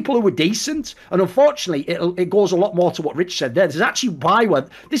seen people who were decent, and unfortunately, it goes a lot more to what Rich said there.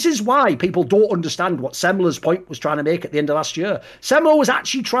 This is why people don't understand what Semler's point was trying to make at the end of last year. Semler was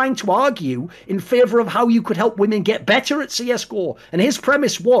actually trying to argue in favour of how you could help women get better at CSGO. And his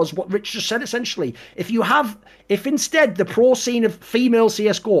premise was what Rich just said, essentially. If instead the pro scene of female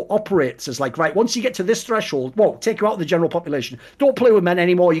CSGO operates as like, right, once you get to this threshold, well, take you out of the general population, don't play with men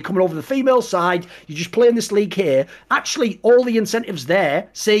anymore, you're coming over the female side, you just play in this league here, actually all the incentives there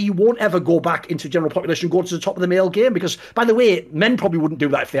say you won't ever go back into general population and go to the top of the male game, because, by the way, men probably wouldn't do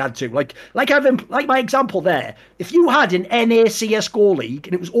that if they had to. Like my example there, if you had an NA CSGO league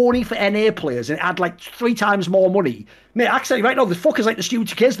and it was only for NA players and it had like 3 times more money, mate, actually, right now, the fuckers like the Stu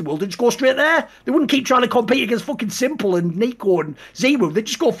TKs of the world, they'd just go straight there. They wouldn't keep trying to compete against fucking Simple and Nico and Zemu. They'd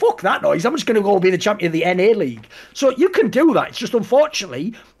just go, fuck that noise. I'm just going to go be the champion of the NA League. So you can do that. It's just,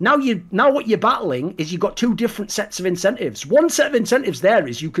 unfortunately, now what you're battling is you've got 2 different sets of incentives. One set of incentives there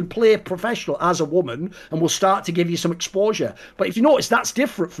is you can play professional as a woman and we'll start to give you some exposure. But if you notice, that's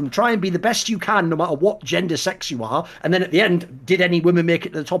different from try and be the best you can, no matter what gender sex you are. And then at the end, did any women make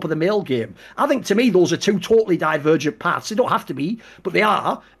it to the top of the male game? I think to me, those are two totally divergent paths. They don't have to be, but they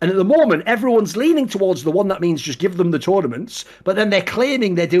are. And at the moment, everyone's leaning towards the one that means just give them the tournaments, but then they're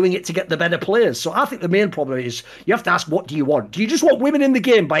claiming they're doing it to get the better players. So I think the main problem is you have to ask, what do you want? Do you just want women in the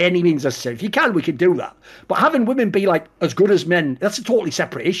game by any means necessary? If you can, we can do that. But having women be like as good as men, that's a totally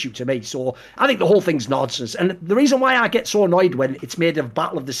separate issue to me. So I think the whole thing's nonsense. And the reason why I get so annoyed when it's made a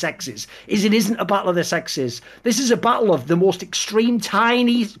battle of the sexes is it isn't a battle of the sexes. This is a battle of the most extreme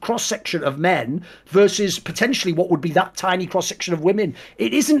tiny cross-section of men versus potentially what would be that tiny cross-section of women.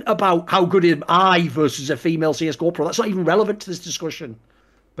 It isn't about how good am I versus a female CSGO pro. That's not even relevant to this discussion.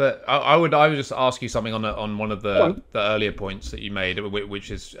 But I would just ask you something on one of the earlier points that you made,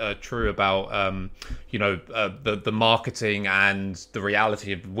 which is true about the marketing and the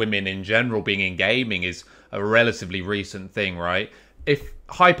reality of women in general being in gaming is a relatively recent thing, right? If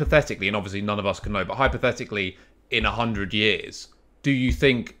hypothetically, and obviously none of us can know, but hypothetically in 100 years, do you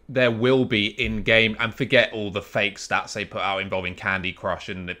think there will be in-game, and forget all the fake stats they put out involving Candy Crush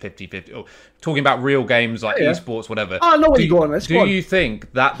and the 50-50, or talking about real games like esports, whatever. I know where you're going. Let's go on. Do you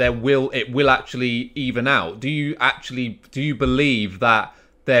think that it will actually even out? Do you believe that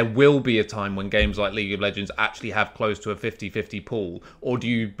there will be a time when games like League of Legends actually have close to a 50-50 pool? Or do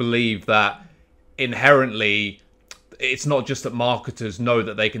you believe that inherently it's not just that marketers know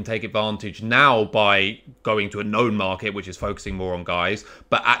that they can take advantage now by going to a known market, which is focusing more on guys,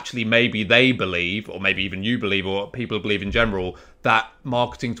 but actually maybe they believe, or maybe even you believe, or people believe in general, that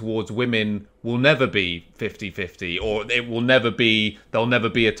marketing towards women will never be 50-50, or there'll never be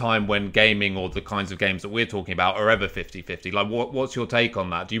a time when gaming or the kinds of games that we're talking about are ever 50-50. Like, what's your take on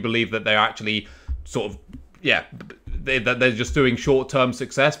that? Do you believe that they're actually sort of, they're just doing short-term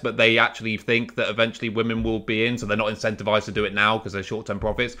success, but they actually think that eventually women will be in, so they're not incentivized to do it now because they're short-term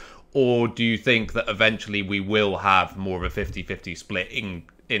profits? Or do you think that eventually we will have more of a 50-50 split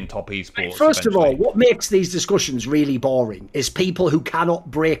in top esports? First of all, what makes these discussions really boring is people who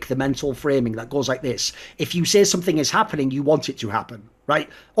cannot break the mental framing that goes like this. If you say something is happening, you want it to happen. Right?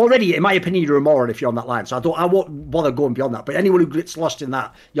 Already, in my opinion, you're a moron if you're on that line. So I won't bother going beyond that. But anyone who gets lost in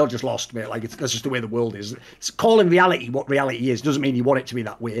that, you're just lost, mate. Like, that's just the way the world is. It's calling reality what reality is doesn't mean you want it to be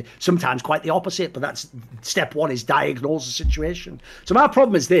that way. Sometimes quite the opposite. But that's step one, is diagnose the situation. So my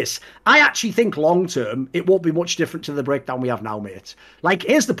problem is this. I actually think long term, it won't be much different to the breakdown we have now, mate. Like,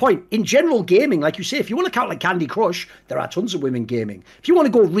 here's the point. In general gaming, like you say, if you want to count like Candy Crush, there are tons of women gaming. If you want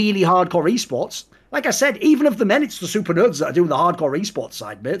to go really hardcore esports, like I said, even of the men, it's the super nerds that are doing the hardcore esports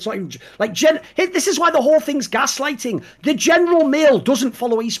side, mate. It's not even like this is why the whole thing's gaslighting. The general male doesn't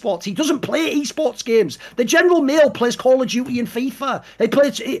follow esports. He doesn't play esports games. The general male plays Call of Duty and FIFA. They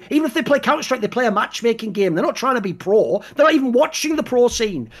play, even if they play Counter-Strike, they play a matchmaking game. They're not trying to be pro. They're not even watching the pro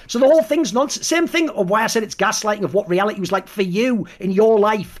scene. So the whole thing's nonsense. Same thing of why I said it's gaslighting of what reality was like for you in your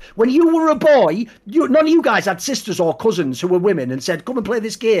life. When you were a boy, none of you guys had sisters or cousins who were women and said, come and play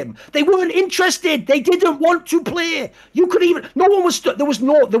this game. They weren't interested. They didn't want to play. You could even, no one was, there was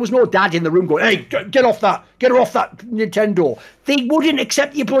no dad in the room going, hey, get off that Nintendo. They wouldn't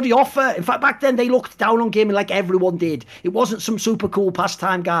accept your bloody offer. In fact, back then they looked down on gaming like everyone did. It wasn't some super cool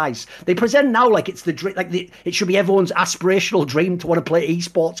pastime, guys. They present now like it's it should be everyone's aspirational dream to want to play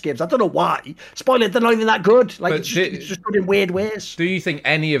esports games. I don't know why. Spoiler, they're not even that good. Like, it's just good in weird ways. Do you think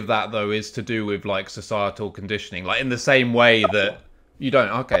any of that though is to do with like societal conditioning, like in the same way that you don't?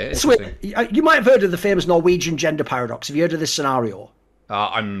 Okay, you might have heard of the famous Norwegian gender paradox. Have you heard of this scenario?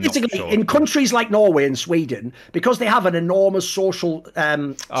 I'm not sure. In countries like Norway and Sweden, because they have an enormous social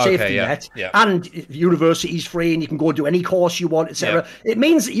safety net, and university's free and you can go do any course you want, etc., it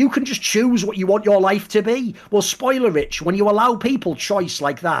means that you can just choose what you want your life to be. Well, spoiler rich, when you allow people choice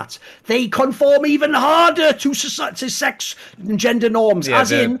like that, they conform even harder to sex and gender norms,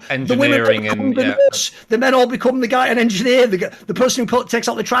 as in the women become the nurse, the men all become the guy, an engineer, the person who takes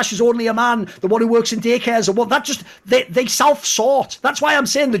out the trash is only a man, the one who works in daycares, or what. That just, they self-sort. That's why I'm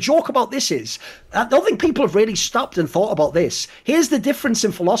saying the joke about this is, I don't think people have really stopped and thought about this. Here's the difference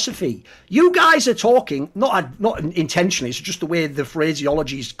in philosophy. You guys are talking, not intentionally, it's just the way the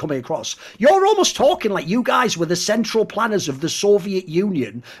phraseology is coming across. You're almost talking like you guys were the central planners of the Soviet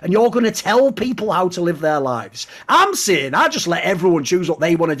Union and you're going to tell people how to live their lives. I'm saying I just let everyone choose what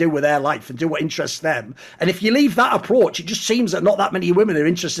they want to do with their life and do what interests them. And if you leave that approach, it just seems that not that many women are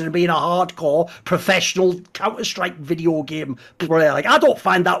interested in being a hardcore professional Counter-Strike video game player. Like, I don't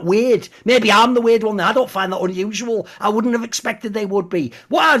find that weird. Maybe I'm the weird one there. I don't find that unusual. I wouldn't have expected they would be.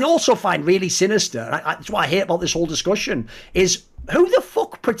 What I also find really sinister, that's what I hate about this whole discussion, is who the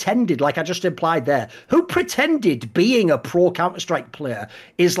fuck pretended, like I just implied there, who pretended being a pro Counter-Strike player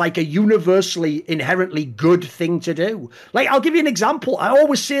is like a universally, inherently good thing to do? Like, I'll give you an example. I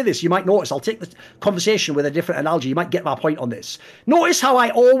always say this, you might notice. I'll take the conversation with a different analogy. You might get my point on this. Notice how I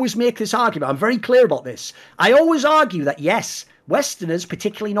always make this argument. I'm very clear about this. I always argue that, yes, Westerners,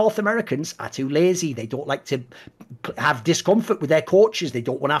 particularly North Americans, are too lazy. They don't like to have discomfort with their coaches. They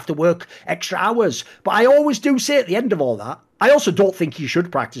don't want to have to work extra hours. But I always do say at the end of all that, I also don't think you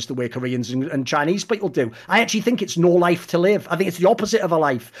should practice the way Koreans and Chinese people do. I actually think it's no life to live. I think it's the opposite of a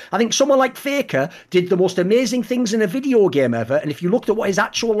life. I think someone like Faker did the most amazing things in a video game ever. And if you looked at what his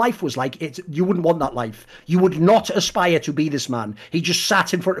actual life was like, you wouldn't want that life. You would not aspire to be this man. He just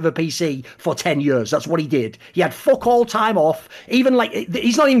sat in front of a PC for 10 years. That's what he did. He had fuck all time off. Even like,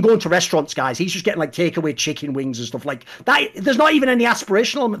 he's not even going to restaurants, guys. He's just getting like takeaway chicken wings and stuff like that. There's not even any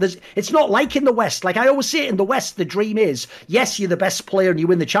aspirational. It's not like in the West. Like I always say, in the West, the dream is, yes, you're the best player and you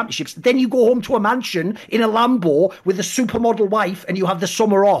win the championships. Then you go home to a mansion in a Lambo with a supermodel wife and you have the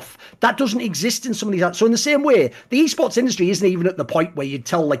summer off. That doesn't exist in some of these. So in the same way, the esports industry isn't even at the point where you'd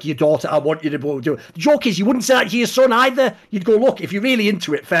tell like your daughter, I want you to do it. The joke is you wouldn't say that to your son either. You'd go, look, if you're really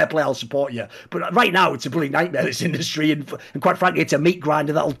into it, fair play, I'll support you. But right now, it's a bloody nightmare, this industry. And quite frankly, it's a meat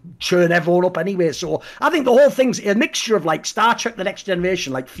grinder that'll churn everyone up anyway. So I think the whole thing's a mixture of like Star Trek, The Next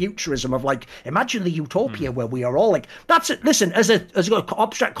Generation, like futurism of like, imagine the utopia where we are all like, that's it. Listen, as an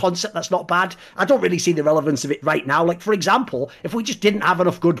abstract concept, that's not bad. I don't really see the relevance of it right now. Like, for example, if we just didn't have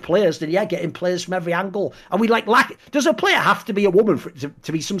enough good players, then yeah, getting players from every angle. And we like lack. Does a player have to be a woman for it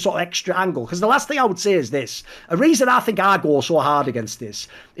to be some sort of extra angle? Because the last thing I would say is this. A reason I think I go so hard against this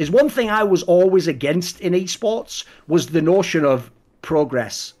is one thing I was always against in esports was the notion of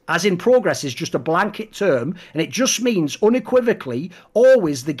progress. As in, progress is just a blanket term, and it just means unequivocally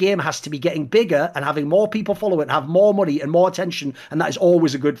always the game has to be getting bigger and having more people follow it and have more money and more attention, and that is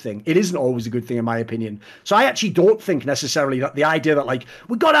always a good thing. It isn't always a good thing in my opinion. So I actually don't think necessarily that the idea that like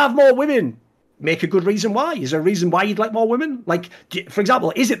we got to have more women, make a good reason why. Is there a reason why you'd like more women? Like, for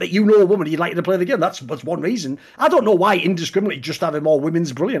example, is it that you know a woman you'd like to play the game? That's one reason. I don't know why indiscriminately just having more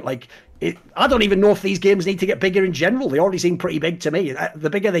women's brilliant. Like, I don't even know if these games need to get bigger in general. They already seem pretty big to me. The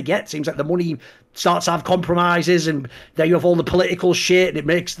bigger they get, seems like the money starts to have compromises, and then you have all the political shit, and it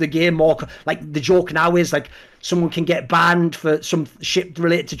makes the game more... Like, the joke now is, like, someone can get banned for some shit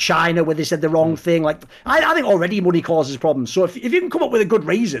related to China where they said the wrong thing. Like, I think already money causes problems. So if you can come up with a good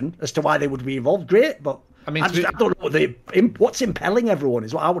reason as to why they would be involved, great. But I mean, I don't know what's impelling everyone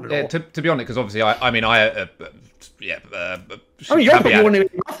is what I want to know. Yeah, to be honest, because obviously, you're probably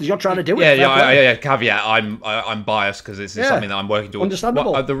you're trying to do it. Yeah. Caveat: I'm biased because this is something that I'm working towards.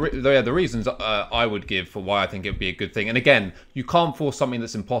 Understandable. The reasons I would give for why I think it would be a good thing, and again, you can't force something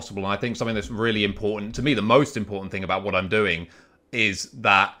that's impossible. And I think something that's really important to me, the most important thing about what I'm doing, is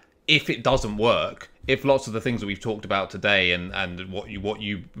that if it doesn't work, if lots of the things that we've talked about today and what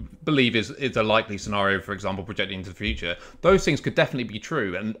you believe is a likely scenario, for example, projecting into the future, those things could definitely be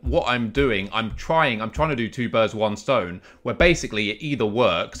true. And what I'm doing, I'm trying to do two birds, one stone, where basically it either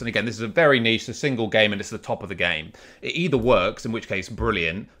works, and again, this is a very niche, a single game, and it's the top of the game. It either works, in which case,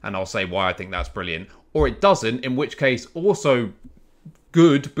 brilliant, and I'll say why I think that's brilliant, or it doesn't, in which case, also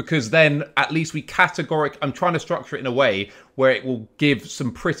good, because then at least I'm trying to structure it in a way where it will give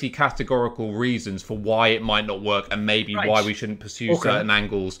some pretty categorical reasons for why it might not work and maybe why we shouldn't pursue certain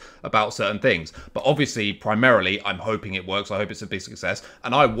angles about certain things. But obviously, primarily, I'm hoping it works. I hope it's a big success.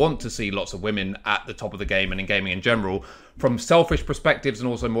 And I want to see lots of women at the top of the game and in gaming in general. From selfish perspectives and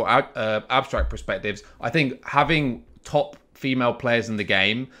also more abstract perspectives, I think having top female players in the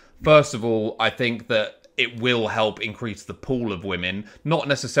game, first of all, I think that it will help increase the pool of women, not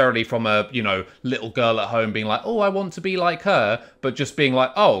necessarily from a, little girl at home being like, oh, I want to be like her, but just being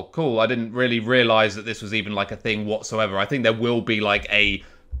like, oh, cool, I didn't really realize that this was even like a thing whatsoever. I think there will be like a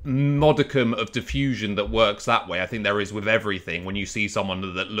modicum of diffusion that works that way. I think there is with everything. When you see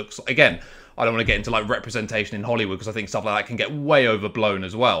someone that looks, again, I don't want to get into like representation in Hollywood because I think stuff like that can get way overblown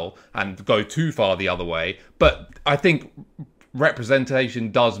as well and go too far the other way. But I think representation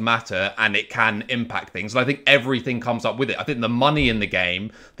does matter and it can impact things. And I think everything comes up with it. I think the money in the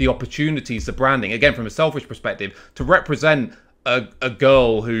game, the opportunities, the branding, again, from a selfish perspective, to represent a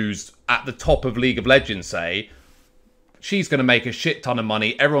girl who's at the top of League of Legends, say, she's going to make a shit ton of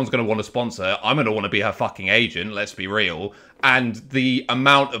money. Everyone's going to want to sponsor her. I'm going to want to be her fucking agent, let's be real. And the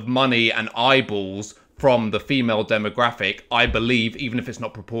amount of money and eyeballs from the female demographic, I believe, even if it's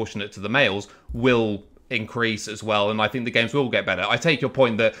not proportionate to the males, will increase as well, and I think the games will get better. I take your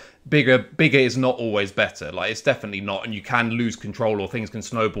point that bigger is not always better. Like, it's definitely not, and you can lose control or things can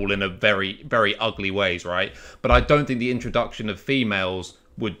snowball in a very, very ugly ways, right? But I don't think the introduction of females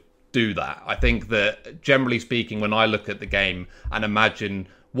would do that. I think that, generally speaking, when I look at the game and imagine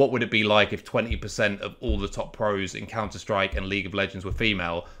what would it be like if 20% of all the top pros in Counter-Strike and League of Legends were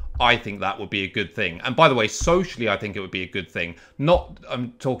female, I think that would be a good thing. And by the way, socially, I think it would be a good thing. Not,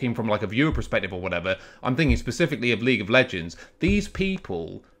 I'm talking from like a viewer perspective or whatever. I'm thinking specifically of League of Legends. These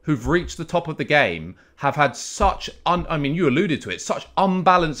people who've reached the top of the game have had such, I mean, you alluded to it, such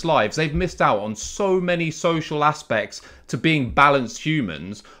unbalanced lives. They've missed out on so many social aspects to being balanced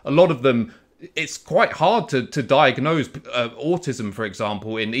humans. A lot of them, it's quite hard to diagnose autism, for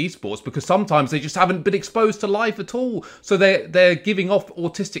example, in esports, because sometimes they just haven't been exposed to life at all. So they're giving off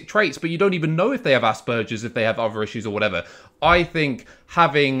autistic traits, but you don't even know if they have Asperger's, if they have other issues or whatever. I think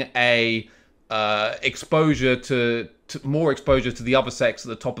having a exposure to more exposure to the other sex at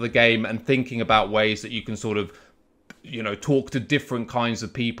the top of the game, and thinking about ways that you can sort of, you know, talk to different kinds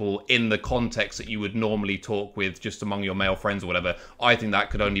of people in the context that you would normally talk with just among your male friends or whatever, I think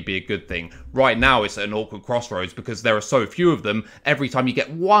that could only be a good thing. Right now it's at an awkward crossroads because there are so few of them. Every time you get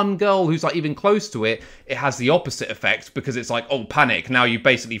one girl who's like even close to it, it has the opposite effect, because it's like, oh, panic, now you've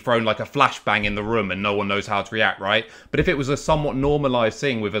basically thrown like a flashbang in the room and no one knows how to react, right? But if it was a somewhat normalized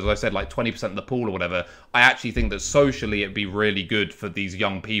thing with, as I said, like 20% of the pool or whatever, I actually think that socially it'd be really good for these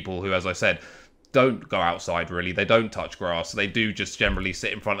young people who, as I said, don't go outside really, they don't touch grass, they do just generally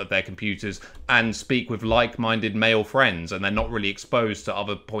sit in front of their computers and speak with like-minded male friends, and they're not really exposed to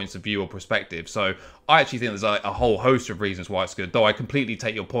other points of view or perspective. So I actually think there's a whole host of reasons why it's good, though I completely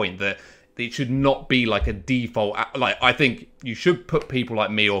take your point that it should not be like a default. Like, I think you should put people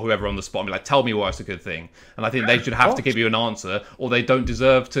like me or whoever on the spot and be like, tell me why it's a good thing. And I think they should have to give you an answer, or they don't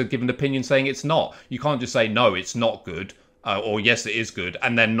deserve to give an opinion saying it's not. You can't just say, no, it's not good. Or yes, it is good,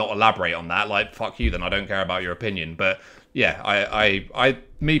 and then not elaborate on that. Like, fuck you, then I don't care about your opinion. But yeah,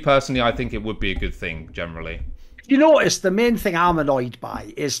 me personally, I think it would be a good thing generally. You notice the main thing I'm annoyed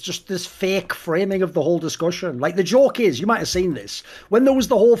by is just this fake framing of the whole discussion. Like, the joke is, you might have seen this, when there was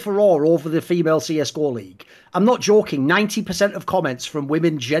the whole furore over the female CSGO league, I'm not joking, 90% of comments from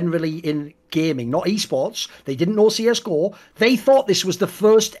women generally in gaming, not esports, they didn't know CSGO, they thought this was the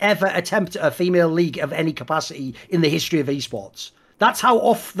first ever attempt at a female league of any capacity in the history of esports. That's how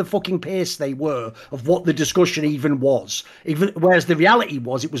off the fucking pace they were of what the discussion even was. Whereas the reality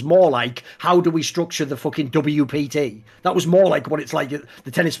was, it was more like, how do we structure the fucking WPT? That was more like what it's like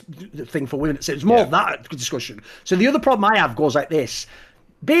the tennis thing for women. It was more of that discussion. So the other problem I have goes like this.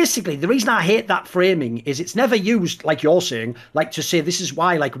 Basically, the reason I hate that framing is it's never used, like you're saying, like to say this is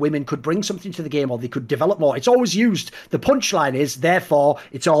why like women could bring something to the game or they could develop more. It's always used, the punchline is, therefore,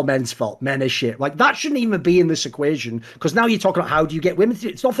 it's all men's fault. Men are shit. Like, that shouldn't even be in this equation, because now you're talking about how do you get women to,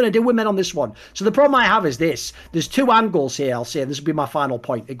 it's nothing to do with men on this one. So the problem I have is this. There's two angles here, I'll say, and this will be my final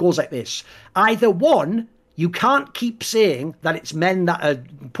point. It goes like this. Either one, you can't keep saying that it's men that are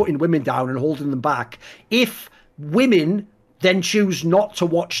putting women down and holding them back if women then choose not to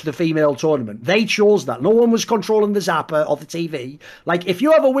watch the female tournament. They chose that. No one was controlling the zapper or the TV. Like, if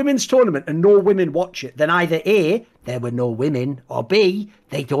you have a women's tournament and no women watch it, then either A, there were no women, or B,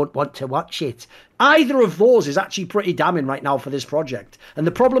 they don't want to watch it. Either of those is actually pretty damning right now for this project. And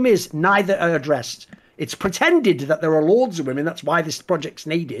the problem is, neither are addressed. It's pretended that there are loads of women, that's why this project's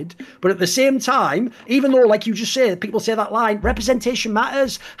needed. But at the same time, even though, like you just say, people say that line, representation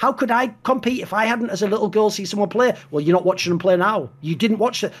matters. How could I compete if I hadn't, as a little girl, see someone play? Well, you're not watching them play now. You didn't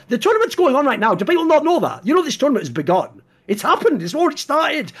watch it. The tournament's going on right now. Do people not know that? You know this tournament has begun. It's happened. It's already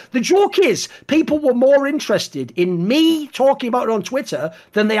started. The joke is, people were more interested in me talking about it on Twitter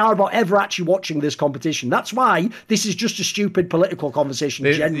than they are about ever actually watching this competition. That's why this is just a stupid political conversation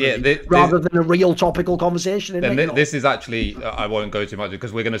generally, rather than a real topical conversation. This is actually, I won't go too much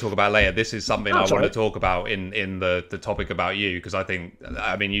because we're going to talk about later. This is something I want to talk about in the topic about you, because I think,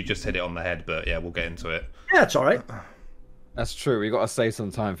 I mean, you just hit it on the head, but yeah, we'll get into it. Yeah, it's all right. That's true. We got to save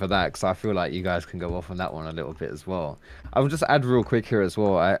some time for that, because I feel like you guys can go off on that one a little bit as well. I will just add real quick here as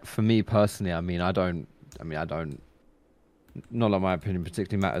well. For me personally, I don't. Not like my opinion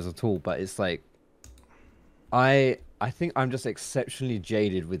particularly matters at all, but it's like, I think I'm just exceptionally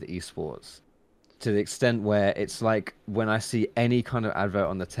jaded with esports, to the extent where it's like when I see any kind of advert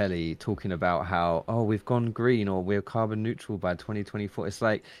on the telly talking about how, oh, we've gone green or we're carbon neutral by 2024, it's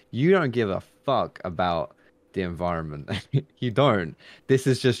like, you don't give a fuck about the environment. You don't. This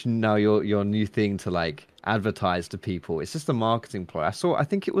is just now your new thing to like advertise to people. It's just a marketing ploy. I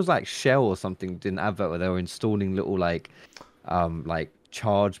think it was like Shell or something did an advert where they were installing little like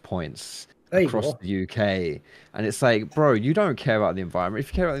charge points across the UK, and it's like, bro, you don't care about the environment.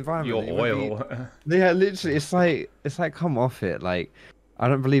 If you care about the environment, your oil. Yeah, literally, it's like come off it. Like, I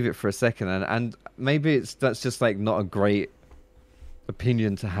don't believe it for a second, and maybe that's just like not a great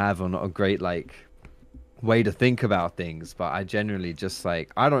opinion to have or not a great like way to think about things, but I generally just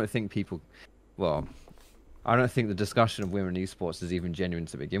like I don't think the discussion of women in esports is even genuine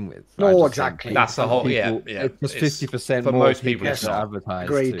to begin with. No, exactly. That's the whole it's 50% for more most people to it's not. advertise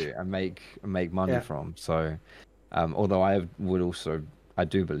to and make money from. So although I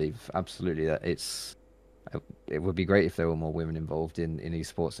do believe absolutely that it would be great if there were more women involved in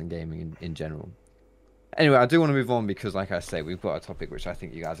esports and gaming in general. Anyway, I do want to move on because, like I say, we've got a topic which I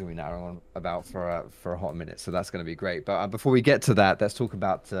think you guys are going to be narrowing on about for a hot minute, so that's going to be great. But before we get to that, let's talk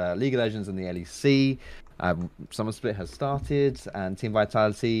about League of Legends and the LEC. Summer Split has started, and Team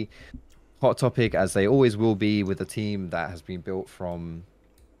Vitality, hot topic as they always will be with a team that has been built from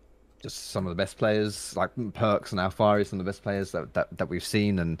just some of the best players, like Perks and Alfari, some of the best players that we've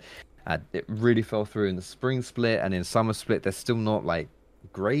seen, and it really fell through in the Spring Split, and in Summer Split, they're still not like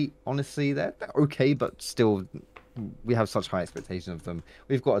great, honestly. They're okay, but still we have such high expectations of them.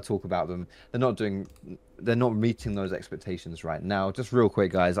 We've got to talk about them. They're not meeting those expectations right now. Just real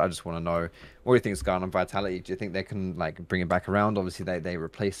quick, guys, I just want to know, what do you think is going on Vitality? Do you think they can like bring it back around? Obviously they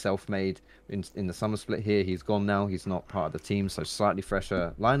replaced Self-Made in the Summer Split here. He's gone now, he's not part of the team, so slightly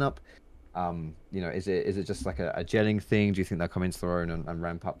fresher lineup. Is it just like a gelling thing? Do you think they'll come into their own and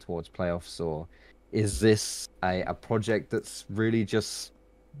ramp up towards playoffs, or is this a project that's really just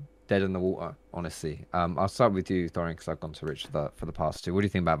dead in the water, honestly? I'll start with you, Thorin, because I've gone to Rich for the past two. What do you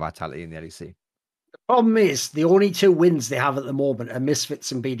think about Vitality in the LEC? Problem is, the only two wins they have at the moment are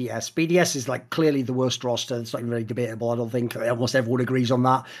Misfits and BDS. BDS is like clearly the worst roster. It's not even really debatable. I don't think almost everyone agrees on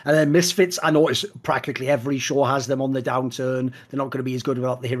that. And then Misfits, I notice practically every show has them on the downturn. They're not going to be as good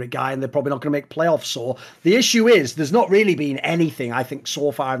without the Hirit guy, and they're probably not going to make playoffs. So the issue is, there's not really been anything, I think,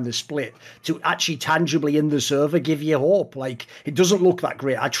 so far in the split to actually tangibly in the server give you hope. Like, it doesn't look that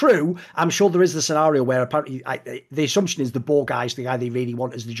great. True, I'm sure there is the scenario where apparently the assumption is the Bo guy's the guy they really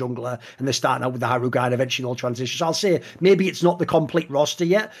want as the jungler, and they're starting out with the Haru guy, and eventually they'll transition. So I'll say maybe it's not the complete roster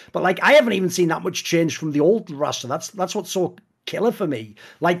yet, but like I haven't even seen that much change from the old roster. That's what's so killer for me.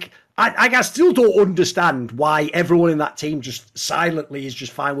 Like I still don't understand why everyone in that team just silently is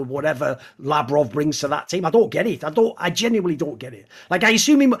just fine with whatever Labrov brings to that team. I don't get it. I genuinely don't get it. Like, I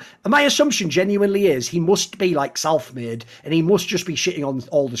assume my assumption genuinely is he must be like self-made and he must just be shitting on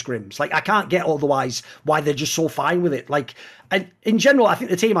all the scrims. Like, I can't get otherwise why they're just so fine with it. Like, and in general, I think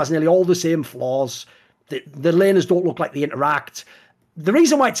the team has nearly all the same flaws. The laners don't look like they interact. The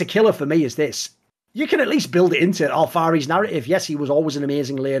reason why it's a killer for me is this. You can at least build it into Alfari's narrative. Yes, he was always an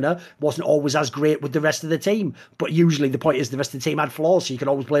amazing laner, wasn't always as great with the rest of the team, but usually the point is the rest of the team had flaws, so you can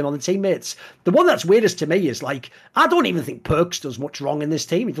always blame on the teammates. The one that's weirdest to me is, like, I don't even think Perks does much wrong in this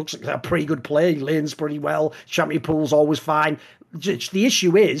team. He looks like a pretty good player. He lanes pretty well. Champion pool's always fine. The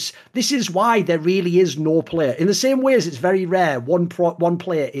issue is, this is why there really is no player. In the same way as it's very rare, one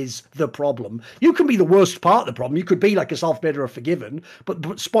player is the problem. You can be the worst part of the problem. You could be like a self-made or a forgiven,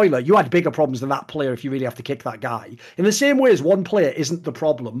 but spoiler, you had bigger problems than that player if you really have to kick that guy. In the same way as one player isn't the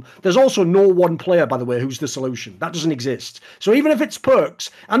problem, there's also no one player, by the way, who's the solution. That doesn't exist. So even if it's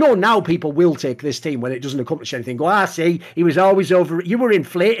Perks, I know now people will take this team when it doesn't accomplish anything. Go, see, he was always over. You were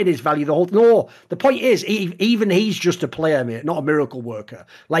inflating his value the whole. No, the point is, even he's just a player, mate, not a miracle worker.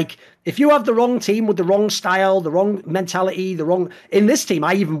 Like, if you have the wrong team with the wrong style, the wrong mentality, in this team,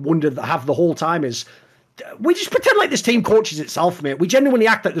 I even wondered that half the whole time is, we just pretend like this team coaches itself, mate. We genuinely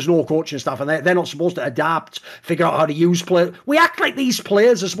act like there's no coaching staff and they're not supposed to adapt, figure out how to use players. We act like these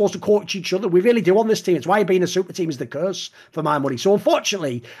players are supposed to coach each other. We really do on this team. It's why being a super team is the curse for my money. So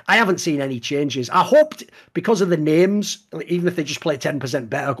unfortunately, I haven't seen any changes. I hoped because of the names, even if they just play 10%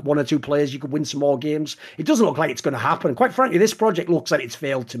 better, one or two players, you could win some more games. It doesn't look like it's going to happen. Quite frankly, this project looks like it's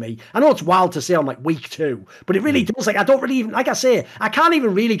failed to me. I know it's wild to say on like week 2, but it really does. Like, I don't really even, like I say, I can't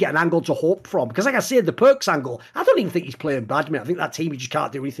even really get an angle to hope from, because like I said, the Perks angle, I don't even think he's playing bad, mate. I think that team you just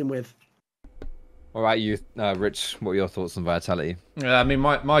can't do anything with. All right, you, Rich, what are your thoughts on Vitality? Yeah, I mean,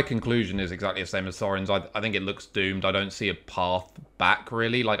 my conclusion is exactly the same as Thorin's. I think it looks doomed. I don't see a path back,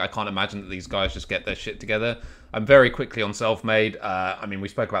 really. Like, I can't imagine that these guys just get their shit together. I'm very quickly on Self-Made. I mean, we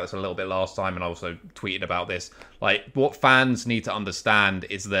spoke about this a little bit last time, and I also tweeted about this. Like, what fans need to understand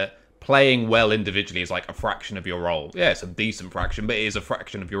is that playing well individually is like a fraction of your role. Yeah, it's a decent fraction, but it is a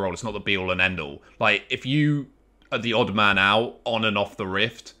fraction of your role. It's not the be-all and end-all. Like, if you are the odd man out on and off the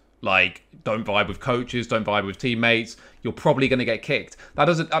rift, like, don't vibe with coaches, don't vibe with teammates, you're probably going to get kicked. That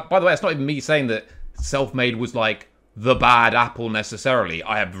doesn't... by the way, it's not even me saying that Self-Made was, like, the bad apple necessarily.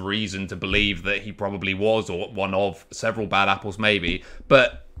 I have reason to believe that he probably was, or one of several bad apples maybe,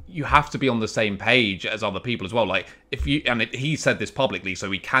 but you have to be on the same page as other people as well. Like, if you, and he said this publicly, so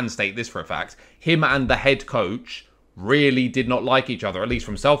we can state this for a fact, him and the head coach really did not like each other, at least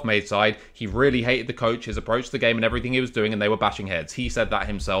from Selfmade side. He really hated the coach, his approach to the game and everything he was doing, and they were bashing heads. He said that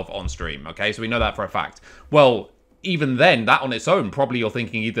himself on stream, okay? So we know that for a fact. Well, even then, that on its own, probably you're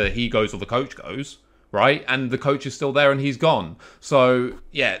thinking either he goes or the coach goes, right? And the coach is still there and he's gone. So,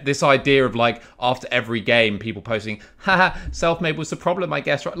 yeah, this idea of, like, after every game, people posting, haha, Selfmade was the problem, I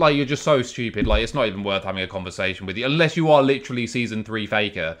guess. Like, you're just so stupid. Like, it's not even worth having a conversation with you. Unless you are literally Season 3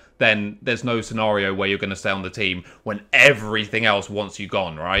 faker, then there's no scenario where you're going to stay on the team when everything else wants you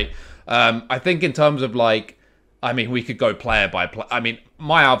gone, right? I think in terms of, like, I mean, we could go player by player. I mean,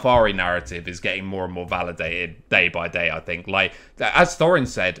 my Alfari narrative is getting more and more validated day by day, I think. Like, as Thorin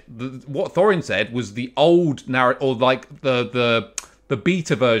said, what Thorin said was the old narrative, or like the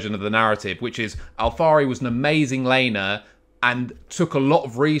beta version of the narrative, which is Alfari was an amazing laner and took a lot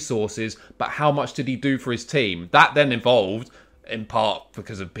of resources, but how much did he do for his team? That then evolved, in part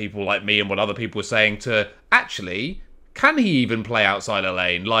because of people like me and what other people were saying, to actually, can he even play outside a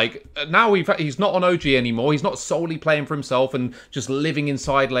lane? Like, now he's not on OG anymore. He's not solely playing for himself and just living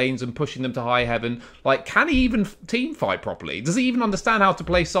inside lanes and pushing them to high heaven. Like, can he even team fight properly? Does he even understand how to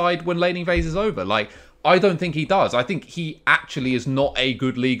play side when laning phase is over? Like, I don't think he does. I think he actually is not a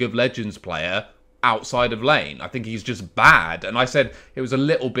good League of Legends player outside of lane. I think he's just bad. And I said it was a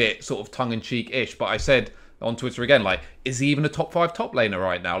little bit sort of tongue-in-cheek-ish, but I said on Twitter again, like, is he even a top 5 top laner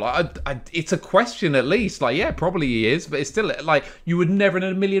right now? Like, it's a question at least. Like, yeah, probably he is, but it's still, like, you would never in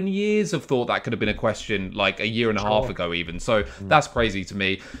a million years have thought that could have been a question, like, a year and a half ago even. So that's crazy to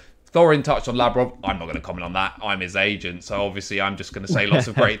me. Thorin touched on Labrov. I'm not going to comment on that. I'm his agent, so obviously I'm just going to say lots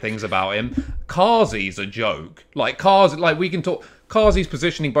of great things about him. Karzi's a joke. Like, Karzi, like, we can talk. Karzi's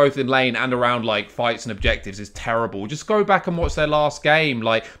positioning both in lane and around, like, fights and objectives is terrible. Just go back and watch their last game.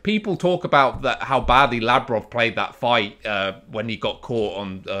 Like, people talk about that, how badly Labrov played that fight when he got caught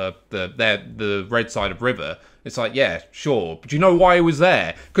on the red side of River. It's like, yeah, sure. But do you know why he was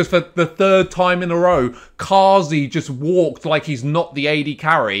there? Because for the third time in a row, Karzi just walked like he's not the AD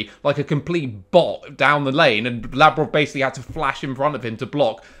carry, like a complete bot down the lane, and Labrov basically had to flash in front of him to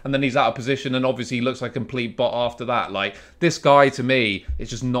block, and then he's out of position, and obviously he looks like a complete bot after that. Like, this guy, to me, is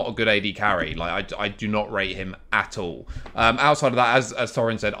just not a good AD carry. Like, I do not rate him at all. Outside of that, as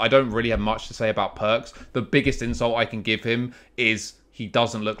Thorin said, I don't really have much to say about Perks. The biggest insult I can give him is he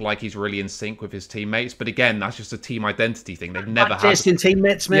doesn't look like he's really in sync with his teammates. But again, that's just a team identity thing. They've never had testing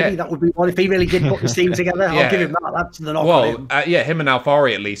teammates. Maybe that would be one if he really did put his team together. I'll give him that. That's the knock. Well, him and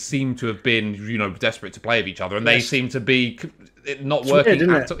Alfari at least seem to have been, desperate to play with each other, and they seem to be not working.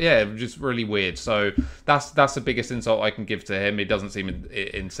 Weird, yeah, just really weird. So that's the biggest insult I can give to him. He doesn't seem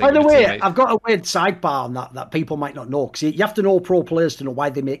in sync. By the way, I've got a weird sidebar on that people might not know, because you have to know pro players to know why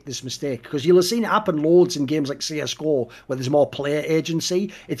they make this mistake, because you'll have seen it happen loads in games like CSGO where there's more player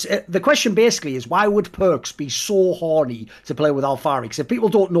agency. It's the question basically is, why would Perks be so horny to play with Alfari? Because if people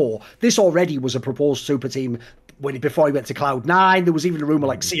don't know, this already was a proposed super team before he went to Cloud9. There was even a rumour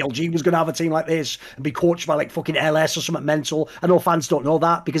like CLG was going to have a team like this and be coached by like fucking LS or something mental. I know fans don't know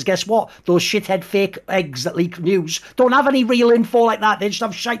that, because guess what? Those shithead fake eggs that leak news don't have any real info like that. They just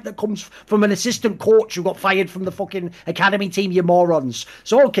have shite that comes from an assistant coach who got fired from the fucking academy team, you morons.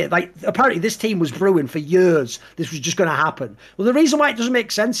 So, okay, like, apparently this team was brewing for years. This was just going to happen. Well, the reason why it doesn't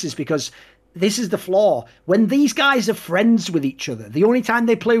make sense is because this is the flaw. When these guys are friends with each other, the only time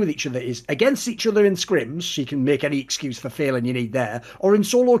they play with each other is against each other in scrims, so you can make any excuse for failing you need there, or in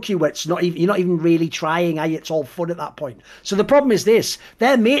solo queue where you're not even really trying, it's all fun at that point. So the problem is this,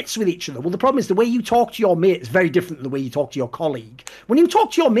 they're mates with each other. Well, the problem is the way you talk to your mate is very different than the way you talk to your colleague. When you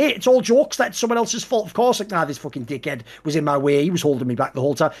talk to your mate, it's all jokes that it's someone else's fault. Of course, like, this fucking dickhead was in my way, he was holding me back the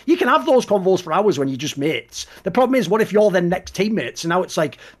whole time. You can have those convos for hours when you're just mates. The problem is, what if you're then next teammates, and now it's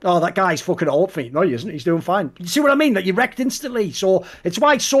like, oh, that guy's fucking old for me. No, he isn't. He's doing fine. You see what I mean? That you're wrecked instantly. So it's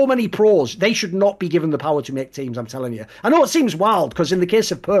why so many pros, they should not be given the power to make teams, I'm telling you. I know it seems wild, because in the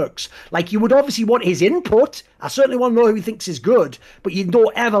case of Perks, like, you would obviously want his input. I certainly want to know who he thinks is good, but you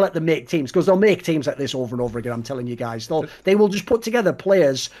don't ever let them make teams, because they'll make teams like this over and over again, I'm telling you guys. They will just put together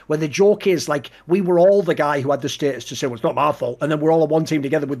players where the joke is, like, we were all the guy who had the status to say, well, it's not my fault, and then we're all on one team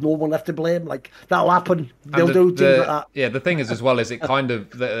together with no one left to blame. Like, that'll happen. They'll do things like that. Yeah, the thing is, as well, is it kind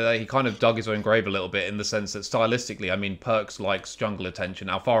of, he kind of dug his own grave a little bit, in the sense that stylistically, I mean, Perks likes jungle attention,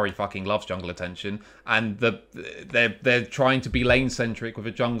 Alfari fucking loves jungle attention, and they're trying to be lane-centric with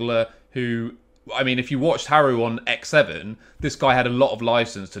a jungler who, I mean, if you watched Haru on X7, this guy had a lot of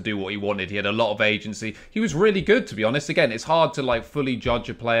license to do what he wanted. He had a lot of agency. He was really good, to be honest. Again, it's hard to, like, fully judge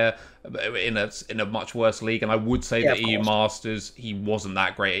a player in a much worse league, and I would say that EU Masters, he wasn't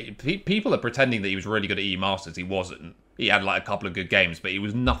that great. People are pretending that he was really good at EU Masters. He wasn't. He had like a couple of good games, but he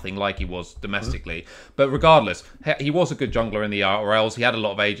was nothing like he was domestically. But regardless, he was a good jungler in the RLs. He had a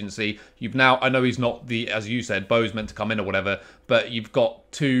lot of agency. You've now, I know he's not the, as you said, Bo's meant to come in or whatever, but you've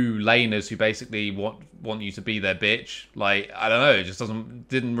got two laners who basically want you to be their bitch. Like, I don't know, it just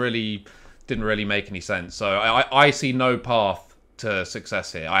didn't really make any sense. So I see no path to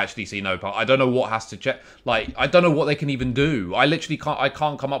success here. I actually see no path. I don't know what has to check. Like, I don't know what they can even do. I literally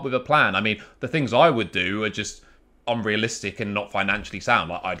can't come up with a plan. I mean, the things I would do are just unrealistic and not financially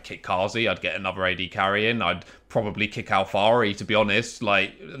sound. Like, I'd kick Kazi, I'd get another AD carry in, I'd probably kick Alfari, to be honest.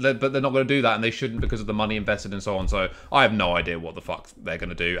 Like, but they're not going to do that, and they shouldn't because of the money invested and so on. So I have no idea what the fuck they're going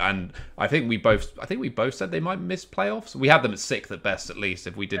to do. And I think we both said they might miss playoffs. We had them at 6th at best, at least.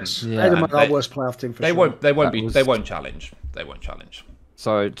 If we didn't, they're our worst playoff team. For they sure. They won't challenge. They won't challenge.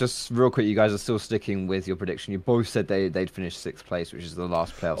 So just real quick, you guys are still sticking with your prediction. You both said they'd finish 6th place, which is the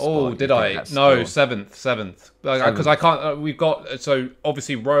last playoff spot. Oh, did I? No, 7th. Because I can't. We've got, so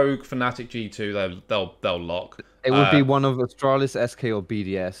obviously Rogue, Fnatic, G2. They'll lock. It would be one of Astralis, SK, or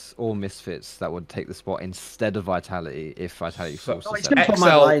BDS, or Misfits that would take the spot instead of Vitality if Vitality falls to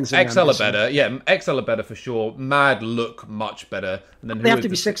 7th. XL are better. Yeah, XL are better for sure. Mad look much better. And then they have to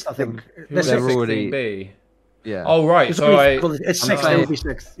be 6th, I think. They're already. Yeah. Oh, right. So it's 6th. They will be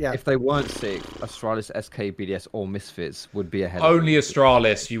 6th. Yeah. If they weren't 6th, Astralis, SK, BDS, or Misfits would be ahead. Only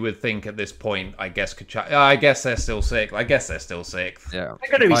Astralis, you would think at this point, I guess, could I guess they're still 6th. Yeah.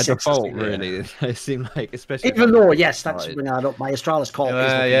 They're going to be by 6th, default, really. They seem like, especially. Even though, yes, that's bringing that up. My Astralis call.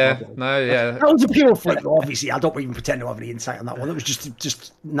 That was a pure flick, though. Obviously, I don't even pretend to have any insight on that one. It was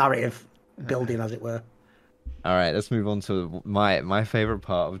just narrative building, as it were. All right, let's move on to my favorite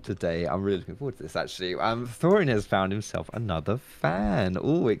part of today. I'm really looking forward to this, actually. Thorin has found himself another fan.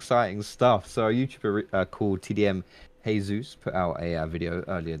 Ooh, exciting stuff. So a YouTuber called TDM Jesus put out a video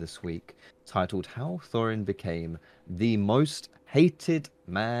earlier this week titled "How Thorin Became the Most Hated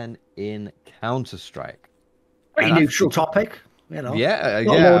Man in Counter-Strike." Pretty neutral topic. You know,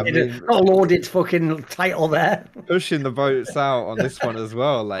 not a loaded fucking title there. Pushing the boats out on this one as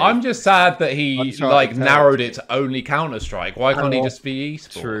well. Like, I'm just sad that he narrowed it to only Counter-Strike. Why can't he just be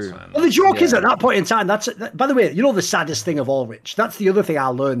esports? True. Man? Well, the joke is at that point in time. By the way, you know the saddest thing of all, Rich. That's the other thing I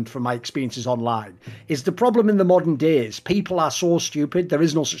learned from my experiences online. Is the problem in the modern days? People are so stupid. There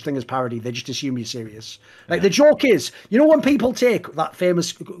is no such thing as parody. They just assume you're serious. Like the joke is, you know, when people take that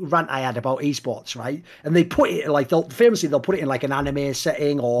famous rant I had about esports, right, and they put it like they'll put it in like an anime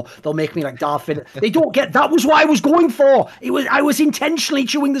setting, or they'll make me like Darth Vader. They don't get that was what I was going for. I was intentionally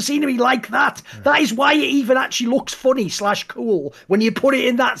chewing the scenery like that. That is why it even actually looks funny / cool when you put it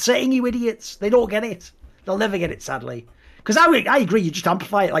in that setting, you idiots. They don't get it. They'll never get it, sadly. Because I agree, you just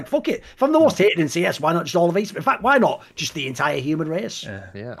amplify it. Like, fuck it. If I'm the most hated in CS, why not just all of esports? In fact, why not just the entire human race?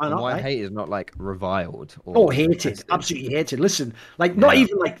 Yeah. Why not, why right? Hate is not like reviled. Or hated. Absolutely hated. Listen, like, not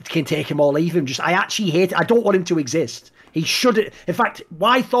even like can take him or leave him. Just, I actually hate it. I don't want him to exist. He shouldn't. In fact,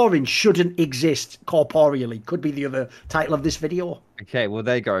 why Thorin shouldn't exist corporeally could be the other title of this video. Okay, well,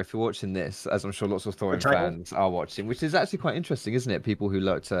 there you go. If you're watching this, as I'm sure lots of Thorin fans are watching, which is actually quite interesting, isn't it? People who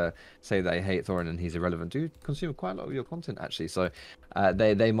like to say they hate Thorin and he's irrelevant do consume quite a lot of your content, actually. So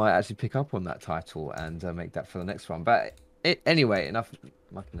they might actually pick up on that title and make that for the next one. But anyway, enough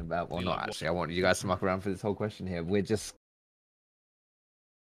mucking about. Well, not actually. I want you guys to muck around for this whole question here. We're just...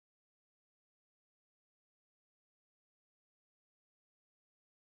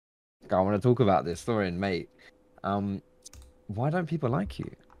 I want to talk about this, Thorin, mate. Why don't people like you?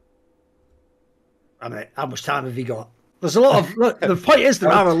 I mean, how much time have you got? There's a lot of look, the point is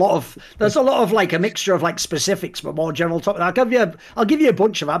there's a lot of like a mixture of like specifics but more general topics. I'll give you a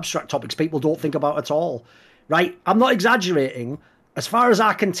bunch of abstract topics people don't think about at all. Right? I'm not exaggerating. As far as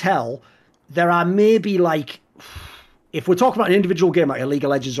I can tell, there are maybe like, if we're talking about an individual game like a League of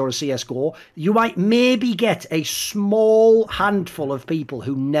Legends or a CSGO, you might maybe get a small handful of people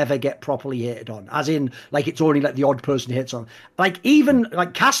who never get properly hated on. As in, like, it's only like the odd person hits on. Like, even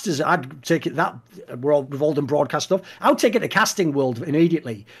like casters, I'd take it that we've all done broadcast stuff. I would take it to casting world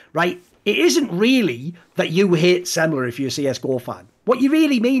immediately, right? It isn't really that you hate Semler if you're a CSGO fan. What you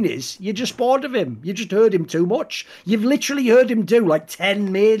really mean is you're just bored of him. You just heard him too much. You've literally heard him do like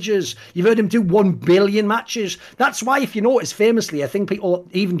 10 majors. You've heard him do 1 billion matches. That's why, if you notice, famously, I think people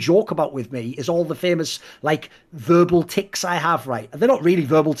even joke about with me is all the famous like verbal tics I have, right? And they're not really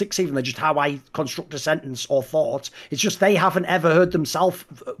verbal tics even. They're just how I construct a sentence or thought. It's just they haven't ever heard themselves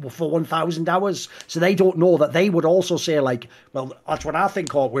for 1,000 hours. So they don't know that they would also say like, well, that's what I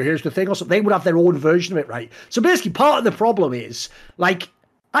think, or well, here's the thing, or something. They would have their own version of it, right? So basically part of the problem is like,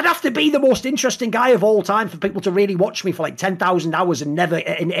 I'd have to be the most interesting guy of all time for people to really watch me for like 10,000 hours and never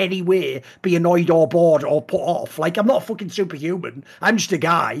in any way be annoyed or bored or put off. Like, I'm not fucking superhuman. I'm just a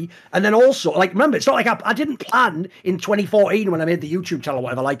guy. And then also, like, remember, it's not like I didn't plan in 2014 when I made the YouTube channel or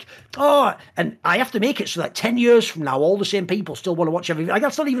whatever, like, and I have to make it so that 10 years from now, all the same people still want to watch everything. Like,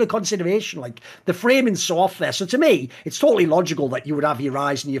 that's not even a consideration. Like, the framing's so off there. So to me, it's totally logical that you would have your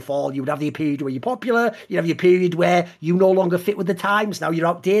rise and your fall. You would have the period where you're popular. You'd have your period where you no longer fit with the times. Now you're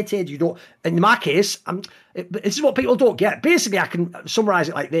outdated. You don't. In my case, this is what people don't get. Basically, I can summarize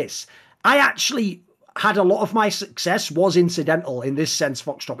it like this. I actually had a lot of my success was incidental in this sense,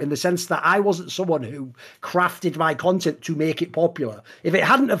 Foxtrot, in the sense that I wasn't someone who crafted my content to make it popular. If it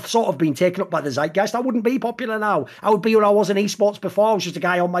hadn't have sort of been taken up by the zeitgeist, I wouldn't be popular now. I would be where I was in esports before. I was just a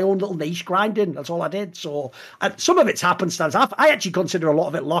guy on my own little niche grinding. That's all I did. So some of it's happenstance. I actually consider a lot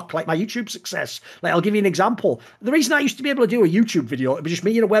of it luck, like my YouTube success. Like, I'll give you an example. The reason I used to be able to do a YouTube video, it was just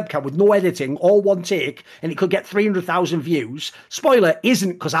me in a webcam with no editing, all one take, and it could get 300,000 views. Spoiler,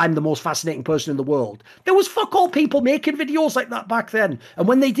 isn't because I'm the most fascinating person in the world. There was fuck all people making videos like that back then. And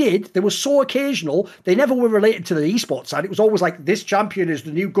when they did, they were so occasional, they never were related to the esports side. It was always like, this champion is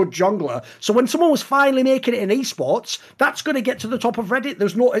the new good jungler. So when someone was finally making it in esports, that's going to get to the top of Reddit.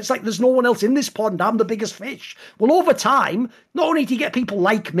 It's like there's no one else in this pond. I'm the biggest fish. Well, over time, not only do you get people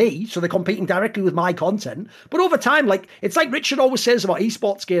like me, so they're competing directly with my content, but over time, like, it's like Richard always says about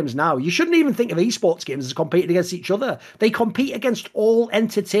esports games now, you shouldn't even think of esports games as competing against each other. They compete against all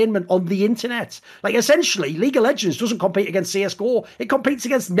entertainment on the internet. Like, essentially, League of Legends doesn't compete against CSGO. It competes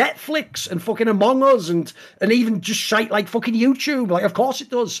against Netflix and fucking Among Us and even just shite like fucking YouTube. Like, of course it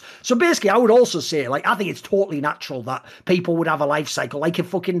does. So basically, I would also say, like, I think it's totally natural that people would have a life cycle, like if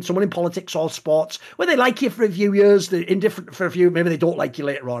fucking someone in politics or sports, where they like you for a few years, they're indifferent for a few, maybe they don't like you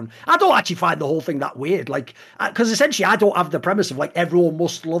later on. I don't actually find the whole thing that weird. Like, because essentially, I don't have the premise of like everyone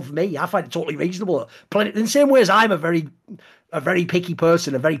must love me. I find it totally reasonable. In the same way as I'm a very picky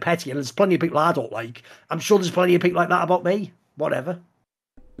person, a very petty, and there's plenty of people I don't like. I'm sure there's plenty of people like that about me. Whatever.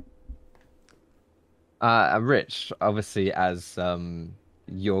 Rich, obviously, as I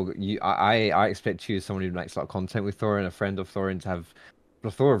expect you, as someone who makes a lot of content with Thorin, a friend of Thorin, to have a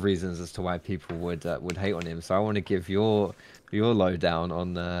plethora of reasons as to why people would hate on him. So I want to give your lowdown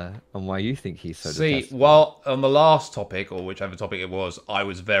on why you think he's so detestable. Well, on the last topic, or whichever topic it was, I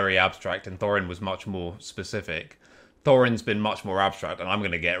was very abstract, and Thorin was much more specific. Thorin's been much more abstract, and I'm going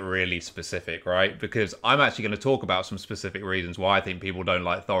to get really specific, right? Because I'm actually going to talk about some specific reasons why I think people don't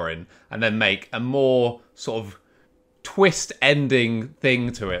like Thorin, and then make a more sort of twist-ending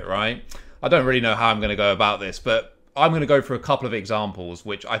thing to it, right? I don't really know how I'm going to go about this, but I'm going to go through a couple of examples,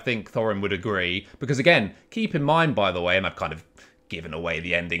 which I think Thorin would agree. Because again, keep in mind, by the way, and I've kind of given away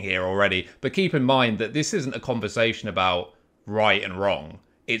the ending here already, but keep in mind that this isn't a conversation about right and wrong.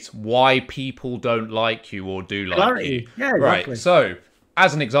 It's why people don't like you or do like you. Yeah, exactly. Right. So,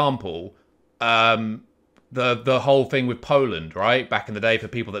 as an example, the whole thing with Poland, right? Back in the day, for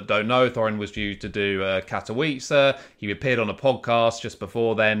people that don't know, Thorin was due to do Katowice. He appeared on a podcast just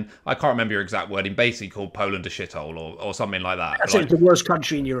before then. I can't remember your exact wording. Basically called Poland a shithole or something like that. That's like the worst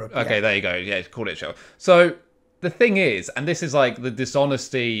country in Europe. Okay, there you go. Yeah, called it a shithole. So the thing is, and this is like the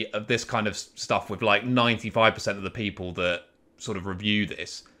dishonesty of this kind of stuff with like 95% of the people that sort of review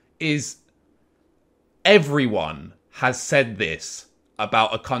this, is everyone has said this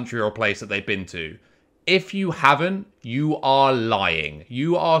about a country or a place that they've been to. If you haven't, you are lying.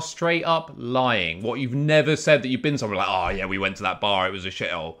 You are straight up lying. What you've never said that you've been somewhere like, oh yeah, we went to that bar, it was a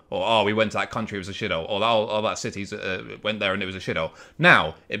shithole. Or, oh, we went to that country, it was a shithole. Or, oh that city's went there and it was a shithole.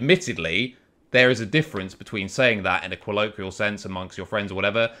 Now, admittedly, there is a difference between saying that in a colloquial sense amongst your friends or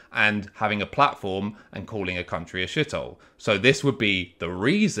whatever, and having a platform and calling a country a shithole. So this would be the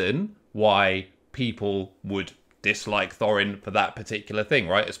reason why people would dislike Thorin for that particular thing,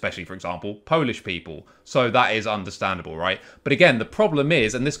 right? Especially, for example, Polish people. So that is understandable, right? But again, the problem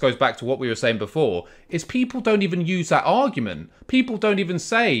is, and this goes back to what we were saying before, is people don't even use that argument. People don't even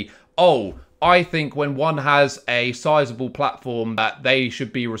say, oh, I think when one has a sizable platform that they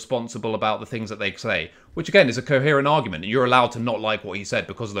should be responsible about the things that they say, which again is a coherent argument, and you're allowed to not like what he said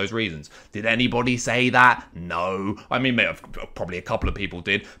because of those reasons. Did anybody say that? No. I mean, probably a couple of people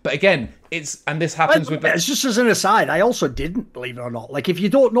did. But again, and this happens with... It's just as an aside, I also didn't, believe it or not. Like, if you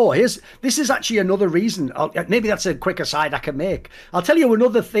don't know, this is actually another reason. Maybe that's a quick aside I can make. I'll tell you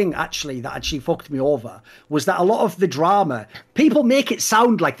another thing, actually, that actually fucked me over, was that a lot of the drama, people make it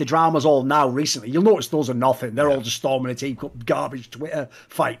sound like the drama's all now recently. You'll notice those are nothing. They're all just storming a team, garbage Twitter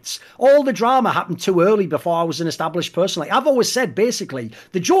fights. All the drama happened too early me before I was an established person. Like I've always said, basically,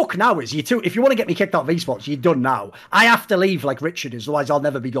 the joke now is if you want to get me kicked out of esports, you're done now. I have to leave like Richard is, otherwise I'll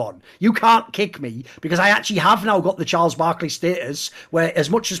never be gone. You can't kick me because I actually have now got the Charles Barkley status where as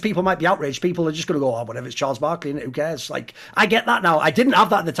much as people might be outraged, people are just going to go, oh, whatever, it's Charles Barkley, who cares? Like, I get that now. I didn't have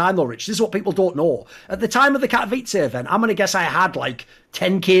that at the time though, Rich. This is what people don't know. At the time of the Katowice event, I'm going to guess I had like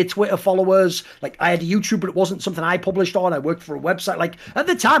 10k Twitter followers. Like I had a YouTube, but it wasn't something I published on. I worked for a website. Like at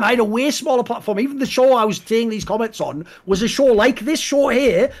the time, I had a way smaller platform. Even the show I was seeing these comments on was a show like this show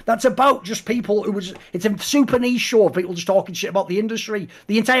here. That's about just people who was. It's a super niche show of people just talking shit about the industry.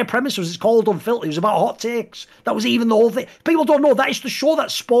 The entire premise was it's called Unfiltered. It was about hot takes. That was even the whole thing. People don't know that is the show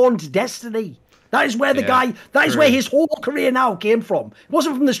that spawned Destiny. That is where the guy, that is where his whole career now came from. It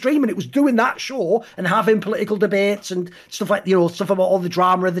wasn't from the streaming, it was doing that show and having political debates and stuff like, stuff about all the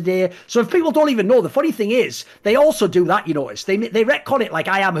drama of the day. So if people don't even know, the funny thing is, they also do that, you notice. They retcon it like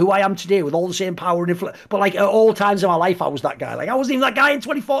I am who I am today with all the same power and influence. But like at all times in my life, I was that guy. Like I wasn't even that guy in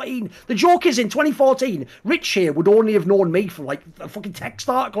 2014. The joke is in 2014, Rich here would only have known me from like a fucking text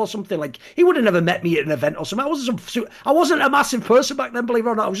article or something. Like he would have never met me at an event or something. I wasn't a massive person back then, believe it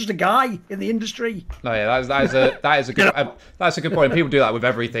or not. I was just a guy in the industry. No, yeah, that is a good that's a good point. People do that with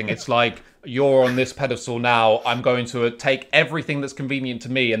everything. It's like you're on this pedestal now. I'm going to take everything that's convenient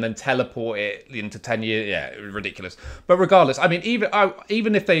to me and then teleport it into 10 years. Yeah, ridiculous. But regardless, I mean,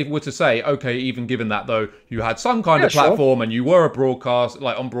 even if they were to say, okay, even given that though, you had some kind of platform and you were a broadcast,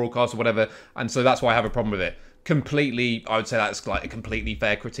 like on broadcast or whatever, and so that's why I have a problem with it. Completely, I would say that's like a completely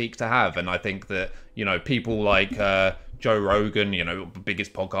fair critique to have, and I think that people like Joe Rogan,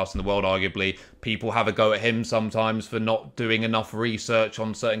 biggest podcast in the world, arguably, people have a go at him sometimes for not doing enough research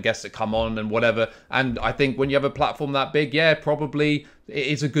on certain guests that come on and whatever. And I think when you have a platform that big, probably it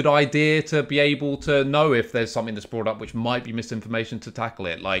is a good idea to be able to know if there's something that's brought up which might be misinformation to tackle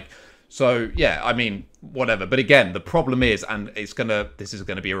it. So yeah, I mean, whatever. But again, the problem is, and this is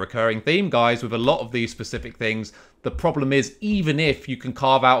gonna be a recurring theme, guys, with a lot of these specific things. The problem is, even if you can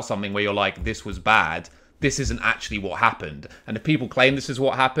carve out something where you're like, this was bad, this isn't actually what happened. And if people claim this is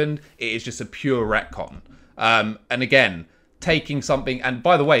what happened, it is just a pure retcon. And again, taking something, and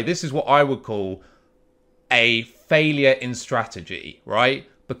by the way, this is what I would call a failure in strategy, right?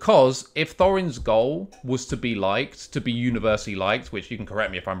 Because if Thorin's goal was to be liked, to be universally liked, which you can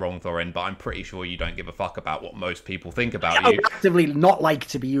correct me if I'm wrong, Thorin, but I'm pretty sure you don't give a fuck about what most people think about you. I would actively not like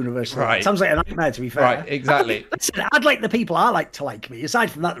to be universally liked. It sounds like a nightmare, to be fair. Right, exactly. Listen, I'd like the people I like to like me.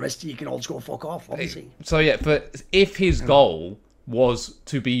 Aside from that, the rest of you can all just go fuck off, obviously. So yeah, but if his goal was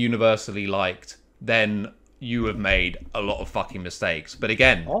to be universally liked, then you have made a lot of fucking mistakes. But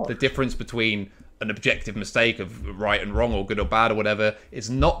again, the difference between an objective mistake of right and wrong or good or bad or whatever is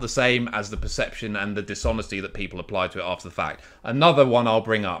not the same as the perception and the dishonesty that people apply to it after the fact. Another one I'll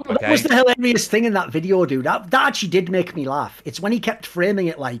bring up, okay? That was the hilarious thing in that video, dude. That actually did make me laugh. It's when he kept framing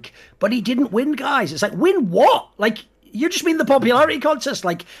it like, but he didn't win, guys. It's like, win what? Like, you just mean the popularity contest.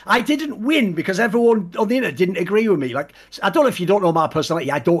 Like, I didn't win because everyone on the internet didn't agree with me. Like, I don't know if you don't know my personality.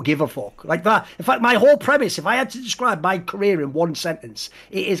 I don't give a fuck. Like that. In fact, my whole premise, if I had to describe my career in one sentence,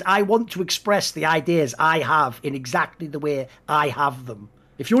 it is I want to express the ideas I have in exactly the way I have them.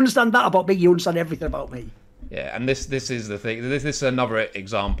 If you understand that about me, you understand everything about me. Yeah, and this is the thing. This is another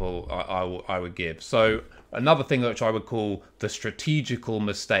example I would give. So another thing which I would call the strategical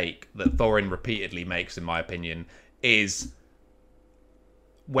mistake that Thorin repeatedly makes, in my opinion, is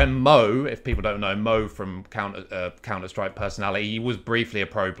when Mo, if people don't know, Mo from Counter-Strike personality, he was briefly a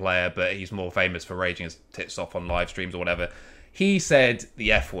pro player, but he's more famous for raging his tits off on live streams or whatever. He said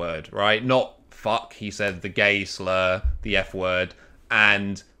the F word, right? Not fuck, he said the gay slur, the F word.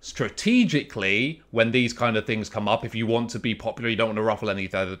 And strategically, when these kind of things come up, if you want to be popular, you don't want to ruffle any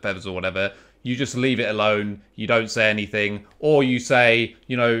feathers or whatever, you just leave it alone. You don't say anything. Or you say,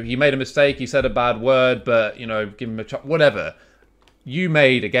 he made a mistake. He said a bad word, but, give him a whatever. You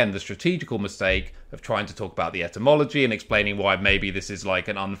made, again, the strategical mistake of trying to talk about the etymology and explaining why maybe this is like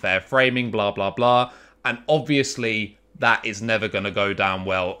an unfair framing, blah, blah, blah. And obviously, that is never going to go down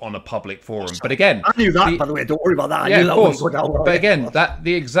well on a public forum. But again, I knew that, by the way. Don't worry about that. Yeah, of course. But again,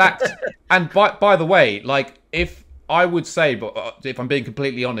 and by the way, like, if I would say, but if I'm being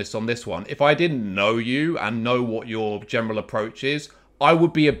completely honest on this one, if I didn't know you and know what your general approach is, I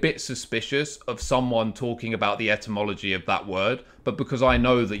would be a bit suspicious of someone talking about the etymology of that word. But because I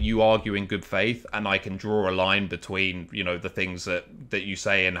know that you argue in good faith and I can draw a line between, the things that you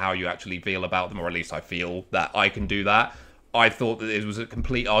say and how you actually feel about them, or at least I feel that I can do that, I thought that it was a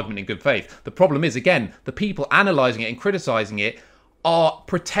complete argument in good faith. The problem is, again, the people analysing it and criticising it are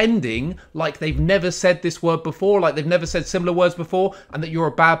pretending like they've never said this word before, like they've never said similar words before, and that you're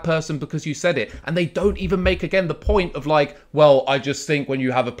a bad person because you said it. And they don't even make, again, the point of like, well, I just think when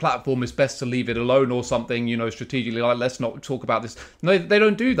you have a platform, it's best to leave it alone or something, you know, strategically, like, let's not talk about this. No, they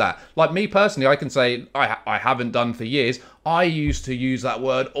don't do that. Like me personally, I can say, I haven't done for years. I used to use that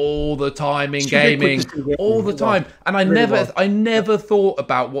word all the time in gaming, all the time. And I never thought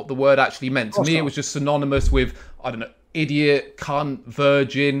about what the word actually meant. To me, it was just synonymous with, I don't know, idiot, cunt,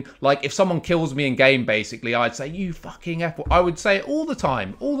 virgin. Like, if someone kills me in game, basically, I'd say, you fucking F. I would say it all the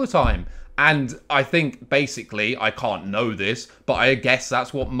time. And I think, basically, I can't know this, but I guess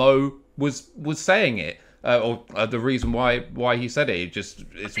that's what Mo was saying it. Or the reason why he said it. It's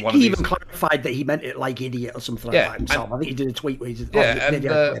one of these. He even clarified that he meant it like idiot or something like that himself. I think he did a tweet where he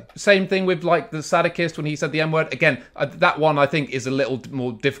said, same thing with like the sadist when he said the M word. Again, that one I think is a little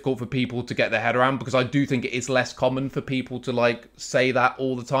more difficult for people to get their head around, because I do think it is less common for people to like say that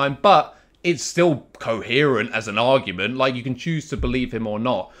all the time, but it's still coherent as an argument. Like, you can choose to believe him or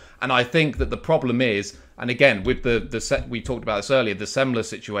not. And I think that the problem is, and again, with we talked about this earlier, the Semler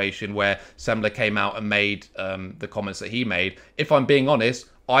situation where Semler came out and made the comments that he made. If I'm being honest,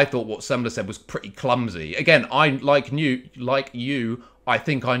 I thought what Semler said was pretty clumsy. Again, I like you, I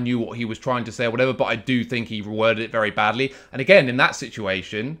think I knew what he was trying to say or whatever, but I do think he worded it very badly. And again, in that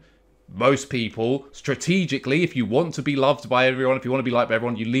situation, most people, strategically, if you want to be loved by everyone, if you want to be liked by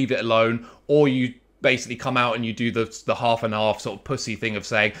everyone, you leave it alone, or you basically come out and you do the half and half sort of pussy thing of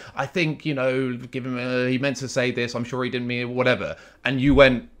saying, I think, you know, give him he meant to say this, I'm sure he didn't mean it, whatever. And you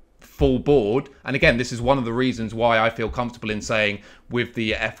went full board. And again, this is one of the reasons why I feel comfortable in saying, with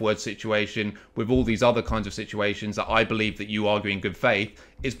the F-word situation, with all these other kinds of situations, that I believe that you argue in good faith,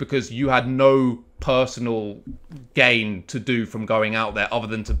 is because you had no personal gain to do from going out there other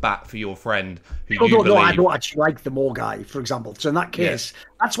than to bat for your friend who you believe. No, I don't actually like the Moore guy, for example. So in that case,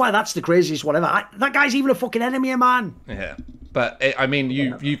 that's why that's the craziest whatever. That guy's even a fucking enemy of mine. Yeah. But, I mean,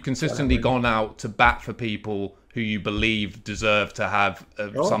 you've consistently gone out to bat for people who you believe deserve to have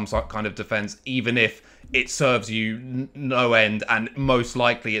some kind of defense, even if it serves you no end, and most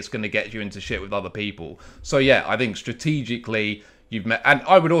likely it's going to get you into shit with other people. So yeah, I think strategically you've met, and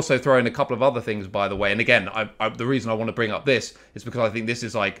I would also throw in a couple of other things, by the way. And again, the reason I want to bring up this is because I think this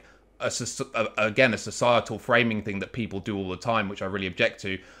is like a societal framing thing that people do all the time, which I really object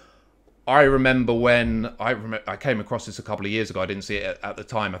to. I remember when I came across this a couple of years ago. I didn't see it at the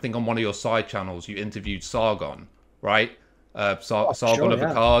time. I think on one of your side channels, you interviewed Sargon, right? Sargon of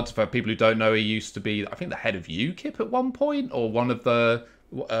the Cards. For people who don't know, he used to be, I think, the head of UKIP at one point, or one of the.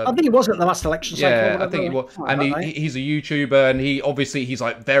 I think he was at the last election cycle. Yeah, I think he was. And he's a YouTuber, and he's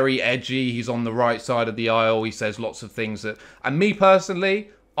like very edgy. He's on the right side of the aisle. He says lots of things that. And me personally,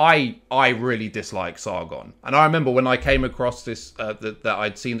 I really dislike Sargon. And I remember when I came across this, that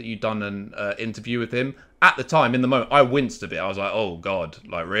I'd seen that you'd done an interview with him. At the time, in the moment, I winced a bit. I was like, oh, God,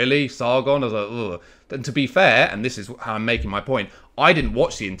 like, really? Sargon? I was like, ugh. And to be fair, and this is how I'm making my point, I didn't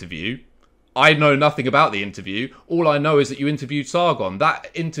watch the interview. I know nothing about the interview. All I know is that you interviewed Sargon.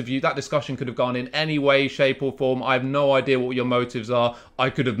 That discussion could have gone in any way, shape or form. I have no idea what your motives are. I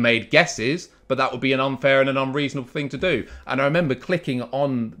could have made guesses, but that would be an unfair and an unreasonable thing to do. And I remember clicking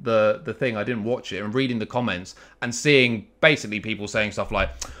on the thing, I didn't watch it, and reading the comments and seeing basically people saying stuff like,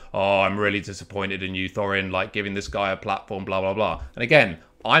 oh, I'm really disappointed in you, Thorin, like giving this guy a platform, blah, blah, blah. And again,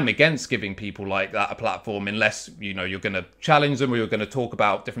 I'm against giving people like that a platform unless, you know, you're going to challenge them or you're going to talk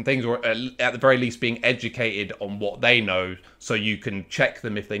about different things, or at the very least being educated on what they know so you can check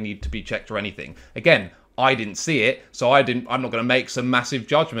them if they need to be checked or anything. Again, I didn't see it, so I'm not going to make some massive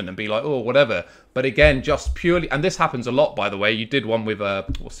judgment and be like, oh, whatever. But again, just purely, and this happens a lot, by the way. You did one with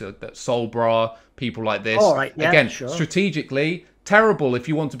Soulbra, people like this. All right, yeah, again, sure. Strategically, terrible if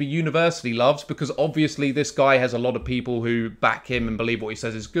you want to be universally loved, because obviously this guy has a lot of people who back him and believe what he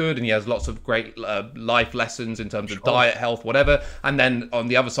says is good, and he has lots of great life lessons in terms of diet, health, whatever. And then on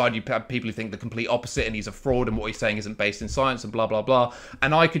the other side, you have people who think the complete opposite, and he's a fraud, and what he's saying isn't based in science, and blah, blah, blah.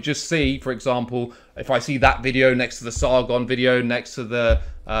 And I could just see, for example, if I see that video next to the Sargon video, next to the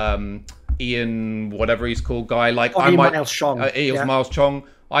Ian, whatever he's called, guy, like Miles Chong. Miles Chong,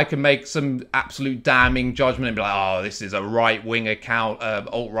 I can make some absolute damning judgment and be like, oh, this is a right-wing account,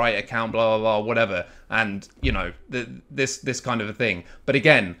 alt-right account, blah, blah, blah, whatever. And, you know, this kind of a thing. But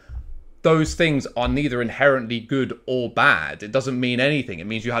again, those things are neither inherently good or bad. It doesn't mean anything. It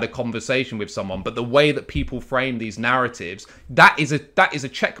means you had a conversation with someone. But the way that people frame these narratives, that is a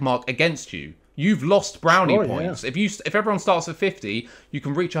check mark against you. You've lost brownie points. Yeah. If everyone starts at 50, you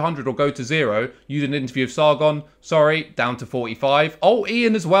can reach 100 or go to 0. You did an interview with Sargon. Sorry, down to 45. Oh,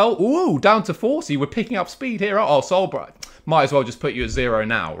 Ian as well. Ooh, down to 40. We're picking up speed here. Oh, Soulbright. might as well just put you at 0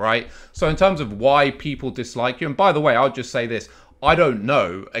 now, right? So in terms of why people dislike you, and by the way, I'll just say this, I don't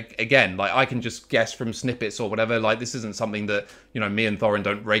know. Again, like I can just guess from snippets or whatever. Like this isn't something that, me and Thorin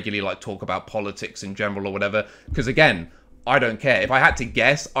don't regularly like talk about politics in general or whatever. Because again, I don't care. If I had to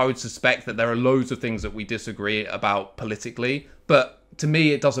guess, I would suspect that there are loads of things that we disagree about politically. But to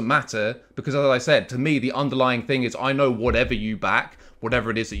me, it doesn't matter because, as I said, to me, the underlying thing is I know whatever you back,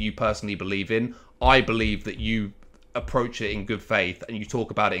 whatever it is that you personally believe in, I believe that you approach it in good faith and you talk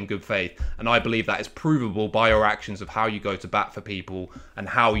about it in good faith, and I believe that is provable by your actions of how you go to bat for people and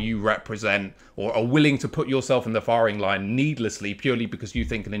how you represent or are willing to put yourself in the firing line needlessly purely because you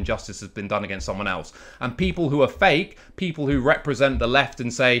think an injustice has been done against someone else. And people who are fake, people who represent the left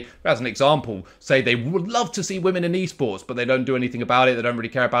and say, as an example, say they would love to see women in esports but they don't do anything about it, they don't really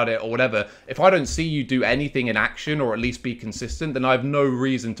care about it or whatever, if I don't see you do anything in action or at least be consistent, then I have no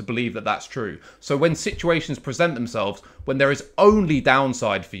reason to believe that that's true. So when situations present themselves, when there is only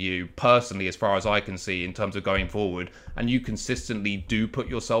downside for you personally, as far as I can see in terms of going forward, and you consistently do put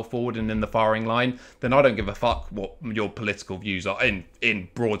yourself forward and in the firing line, then I don't give a fuck what your political views are in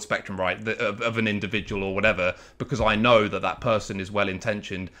broad spectrum, right, of an individual or whatever, because I know that that person is well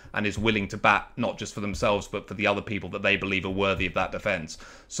intentioned and is willing to bat not just for themselves but for the other people that they believe are worthy of that defense.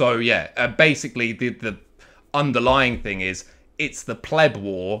 So yeah, basically the underlying thing is it's the pleb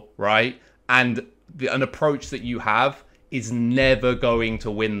war, right? And an approach that you have is never going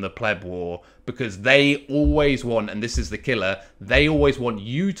to win the pleb war because they always want, and this is the killer, they always want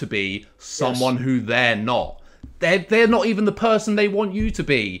you to be someone who they're not. They're not even the person they want you to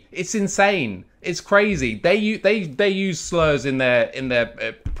be. It's insane. It's crazy. They use slurs in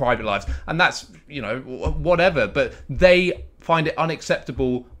their private lives, and that's whatever. But they find it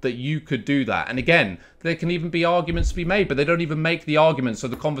unacceptable that you could do that. And again, there can even be arguments to be made, but they don't even make the argument, so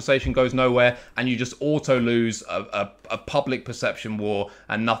the conversation goes nowhere, and you just auto lose a public perception war,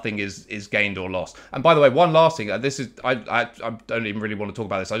 and nothing is gained or lost. And by the way, one last thing, this is I don't even really want to talk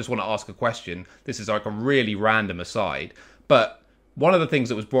about this. I just want to ask a question. This is like a really random aside, but one of the things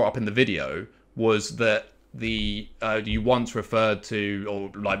that was brought up in the video was that you once referred to or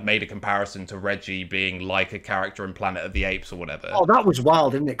like made a comparison to Reggie being like a character in Planet of the Apes or whatever. Oh, that was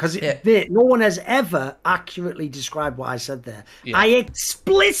wild, isn't it? Because no one has ever accurately described what I said there. Yeah. I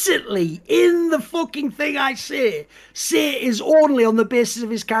explicitly, in the fucking thing I say it is only on the basis of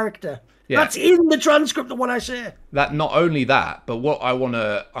his character. Yeah. That's in the transcript of what I say. That not only that, but what I want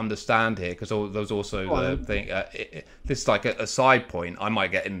to understand here, because there's also the thing. This is like a side point. I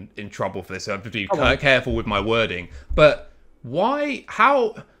might get in trouble for this. So I have to be careful with my wording. But why?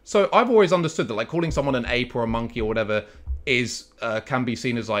 How? So I've always understood that like calling someone an ape or a monkey or whatever is can be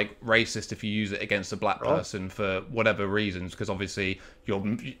seen as like racist if you use it against a black person for whatever reasons, because obviously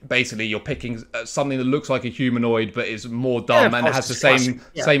you're picking something that looks like a humanoid but is more dumb and has the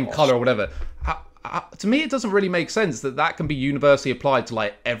same color or whatever. To me, it doesn't really make sense that can be universally applied to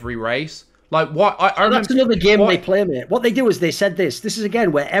like every race. Like what? I remember, that's another game they play, mate. What they do is they said this. This is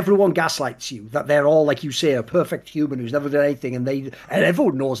again where everyone gaslights you that they're all, like you say, a perfect human who's never done anything, and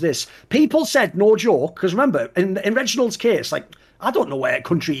everyone knows this. People said, no joke, because remember in Reginald's case, like I don't know where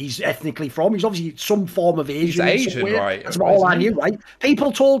country he's ethnically from. He's obviously some form of Asian. He's Asian, right? That's all I knew, right?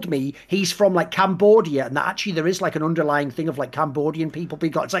 People told me he's from like Cambodia, and that actually there is like an underlying thing of like Cambodian people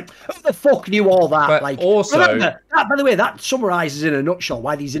being got. It's like, who the fuck knew all that? But like, also, remember, that, by the way, that summarizes in a nutshell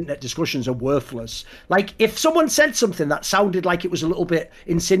why these internet discussions are worthless. Like, if someone said something that sounded like it was a little bit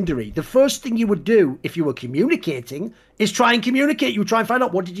incendiary, the first thing you would do if you were communicating is try and communicate. You try and find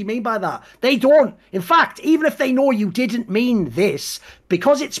out, what did you mean by that? They don't. In fact, even if they know you didn't mean this,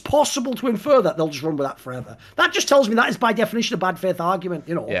 because it's possible to infer that, they'll just run with that forever. That just tells me that is by definition a bad faith argument,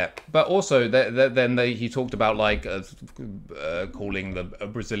 Yeah, but also then he talked about like calling the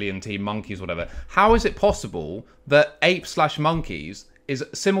Brazilian team monkeys, whatever. How is it possible that apes/monkeys is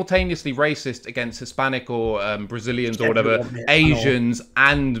simultaneously racist against Hispanic or Brazilians or whatever, Asians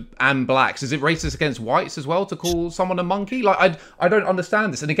and blacks? Is it racist against whites as well to call someone a monkey? Like I don't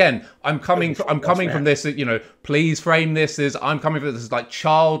understand this. And again, I'm coming from this, please frame this as I'm coming from this as like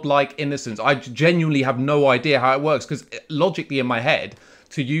childlike innocence. I genuinely have no idea how it works, because logically in my head,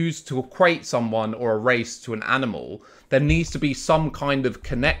 to equate someone or a race to an animal, there needs to be some kind of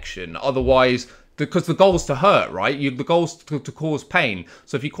connection. Otherwise, because the goal is to hurt, right? The goal is to cause pain.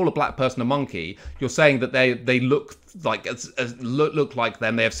 So if you call a black person a monkey, you're saying that they look like look like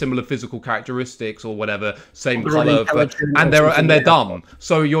them. They have similar physical characteristics or whatever, same color, and they're dumb.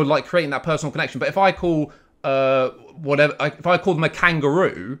 So you're like creating that personal connection. But if I call if I call them a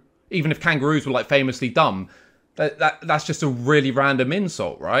kangaroo, even if kangaroos were like famously dumb, that's just a really random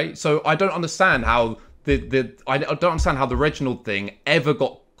insult, right? So I don't understand how I don't understand how the Reginald thing ever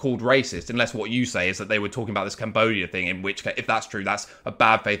got called racist, unless what you say is that they were talking about this Cambodia thing, in which case, if that's true, that's a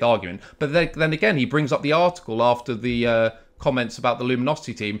bad faith argument. But then again, he brings up the article after the comments about the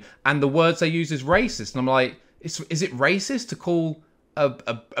Luminosity team, and the words they use is racist. And I'm like, is it racist to call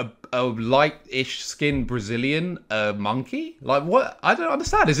a light-ish skinned Brazilian a monkey? Like, what? I don't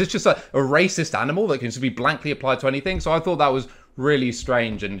understand. Is this just a racist animal that can just be blankly applied to anything? So I thought that was really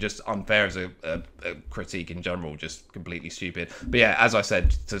strange and just unfair as a critique in general, just completely stupid. But yeah, as I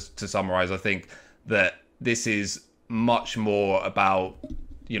said, to summarize, I think that this is much more about,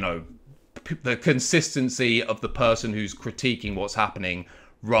 the consistency of the person who's critiquing what's happening,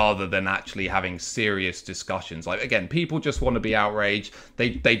 rather than actually having serious discussions. Like, again, people just want to be outraged.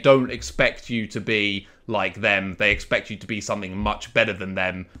 They don't expect you to be like them. They expect you to be something much better than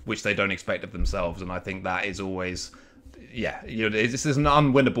them, which they don't expect of themselves. And I think that is always... this is an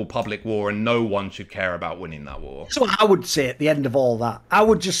unwinnable public war, and no one should care about winning that war. So I would say at the end of all that, I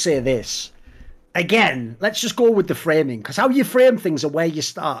would just say this. Again, let's just go with the framing, because how you frame things and where you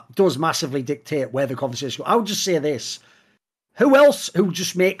start does massively dictate where the conversation goes. I would just say this. Who else who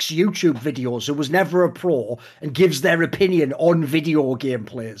just makes YouTube videos, who was never a pro and gives their opinion on video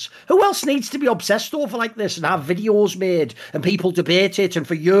gameplays? Who else needs to be obsessed over like this and have videos made and people debate it? And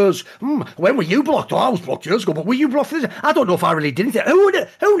for years, when were you blocked? Oh, I was blocked years ago, but were you blocked? I don't know if I really did it.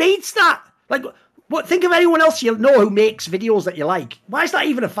 Who needs that? Like, what? Think of anyone else you know who makes videos that you like. Why is that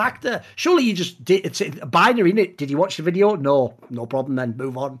even a factor? Surely you just did. It's a binary, innit? Did you watch the video? No problem. Then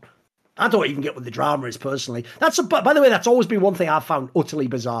move on. I don't even get what the drama is personally. By the way, that's always been one thing I've found utterly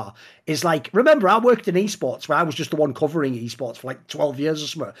bizarre. Is like, remember, I worked in esports where I was just the one covering esports for like 12 years or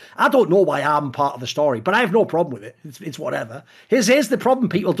something. I don't know why I'm part of the story, but I have no problem with it. It's whatever. Here's the problem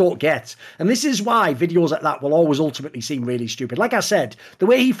people don't get. And this is why videos like that will always ultimately seem really stupid. Like I said, the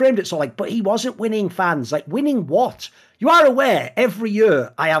way he framed it, so like, but he wasn't winning fans. Like, winning what? You are aware every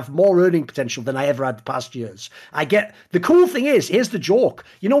year I have more earning potential than I ever had the past years. The cool thing is, here's the joke.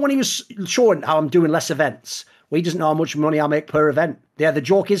 You know when he was showing how I'm doing less events? Well, he doesn't know how much money I make per event. Yeah, the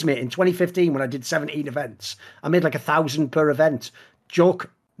joke is, mate, in 2015 when I did 17 events, I made like 1,000 per event.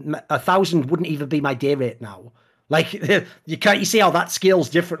 Joke, 1,000 wouldn't even be my day rate now. Like, you see how that scales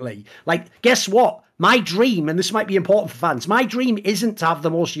differently. Like, guess what? My dream, and this might be important for fans, my dream isn't to have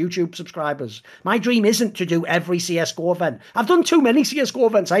the most YouTube subscribers. My dream isn't to do every CSGO event. I've done too many CSGO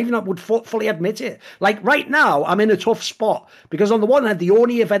events. I even would fully admit it. Like right now, I'm in a tough spot because on the one hand, the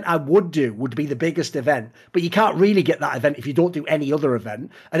only event I would do would be the biggest event, but you can't really get that event if you don't do any other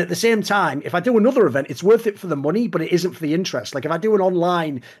event. And at the same time, if I do another event, it's worth it for the money, but it isn't for the interest. Like if I do an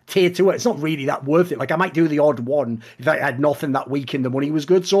online tier 2, it's not really that worth it. Like I might do the odd one if I had nothing that week and the money was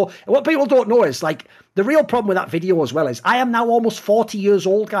good. So what people don't know is like, the real problem with that video as well is I am now almost 40 years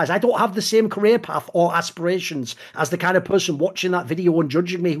old, guys. I don't have the same career path or aspirations as the kind of person watching that video and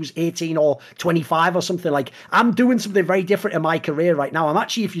judging me who's 18 or 25 or something. Like, I'm doing something very different in my career right now. I'm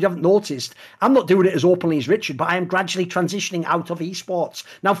actually, if you haven't noticed, I'm not doing it as openly as Richard, but I am gradually transitioning out of esports.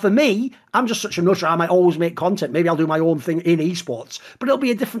 Now, for me, I'm just such a nutter. I might always make content. Maybe I'll do my own thing in esports, but it'll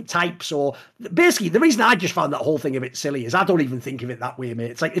be a different type. So basically, the reason I just found that whole thing a bit silly is I don't even think of it that way,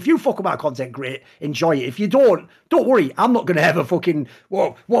 mate. It's like, if you fuck about content, great, enjoy it. If you don't worry. I'm not going to ever fucking,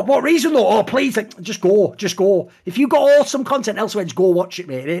 what reason though? Oh, please, like, just go. If you got awesome content elsewhere, just go watch it,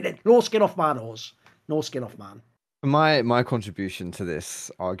 mate. No skin off my nose. No skin off, man. My contribution to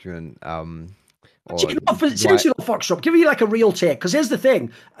this argument, seriously, Foxtrot, give me like a real take, because here's the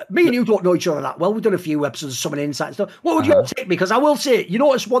thing, me and you don't know each other that well. We've done a few episodes of Summon Insight and stuff. What would your take be? Because I will say, you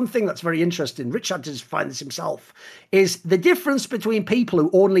notice one thing that's very interesting, Rich had to find this himself, is the difference between people who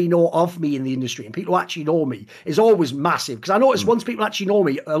only know of me in the industry and people who actually know me is always massive, because I notice once people actually know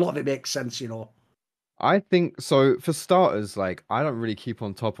me, a lot of it makes sense, you know. I think so. For starters, like, I don't really keep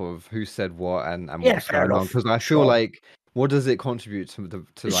on top of who said what and what's going on, because I feel like, what does it contribute to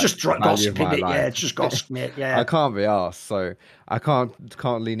it's like, just gossip, yeah, it's just gossip, mate. Yeah, I can't be asked, so I can't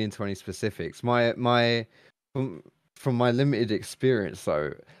lean into any specifics. From my limited experience,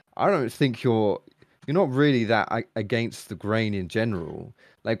 though, I don't think you're not really that against the grain in general.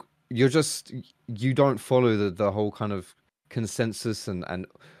 Like, you don't follow the whole kind of consensus and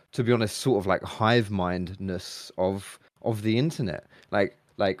to be honest, sort of like hive mindedness of the internet, like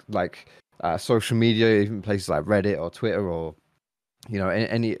social media, even places like Reddit or Twitter or, you know,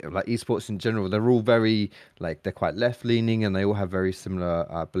 any like esports in general. They're all very, like, they're quite left leaning and they all have very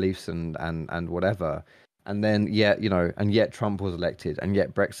similar beliefs and whatever. And then, yet Trump was elected and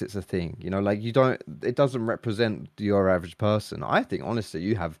yet Brexit's a thing, you know, like, it doesn't represent your average person. I think, honestly,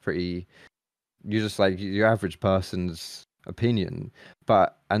 you're just like your average person's opinion.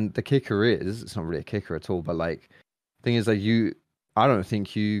 And the kicker is, it's not really a kicker at all, but like, thing is that I don't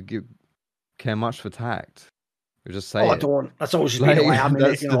think you care much for tact. You just say I don't. That's always just like, been the way I'm in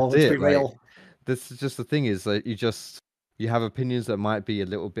it, let's be real. Like, this is just the thing is that you have opinions that might be a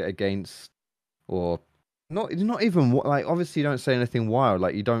little bit against, or not even like, obviously you don't say anything wild.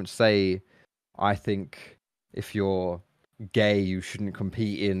 Like, you don't say, I think if you're gay you shouldn't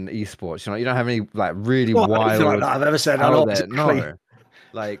compete in esports. You don't have any like really wild like that I've ever said. I know exactly. No,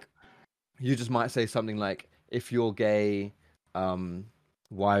 like, you just might say something like, if you're gay,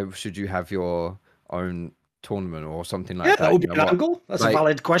 why should you have your own tournament or something like that? That would be an angle. That's a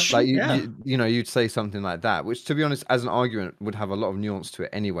valid question. Like you'd say something like that, which, to be honest, as an argument would have a lot of nuance to it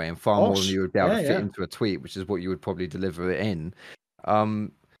anyway, and far more than you would be able to fit into a tweet, which is what you would probably deliver it in.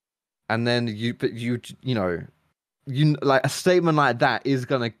 And then you like, a statement like that is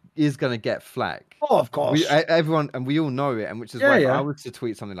gonna get flack. Oh, of course. Everyone, and we all know it, and which is why if I was to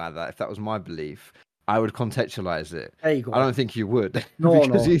tweet something like that, if that was my belief, I would contextualize it. There you go. I don't think you would, no,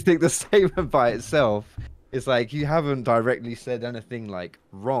 because you think the statement by itself is like, you haven't directly said anything like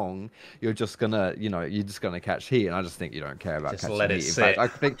wrong. You're just gonna, you're just gonna catch heat, and I just think you don't care about catching heat. In fact, I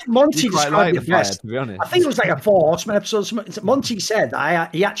think Monty described it best. To be honest, I think it was like a 4 Horsemen episode. Monty said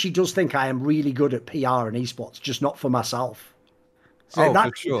he actually does think I am really good at PR and esports, just not for myself. So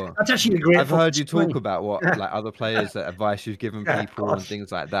for sure. That's actually a great. I've heard you talk about what like other players, that advice you've given people and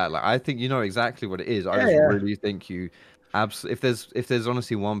things like that. Like, I think you know exactly what it is. I just really think you if there's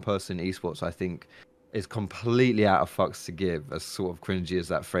honestly one person in esports I think is completely out of fucks to give, as sort of cringy as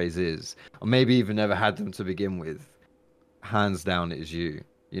that phrase is, or maybe even never had them to begin with, hands down it is you.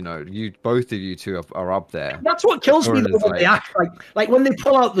 Both of you two are up there. That's what kills me though, when they act like when they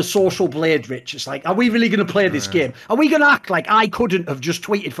pull out the social blade, Rich. It's like, are we really going to play this game? Are we going to act like I couldn't have just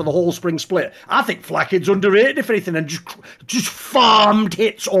tweeted for the whole spring split? I think Flackhead's underrated, if anything, and just farmed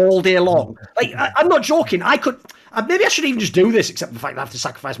hits all day long. Like, I'm not joking. I could. Maybe I should even just do this, except for the fact that I have to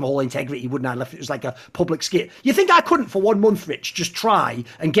sacrifice my whole integrity, wouldn't I? If it was like a public skit. You think I couldn't, for 1 month, Rich, just try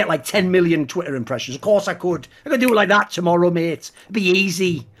and get like 10 million Twitter impressions? Of course I could. I could do it like that tomorrow, mate. It'd be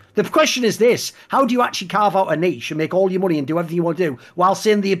easy. The question is this: how do you actually carve out a niche and make all your money and do everything you want to do while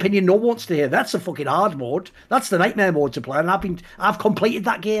saying the opinion no one wants to hear? That's the fucking hard mode. That's the nightmare mode to play, and I've completed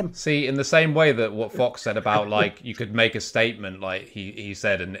that game. See, in the same way that what Fox said about, like, you could make a statement like he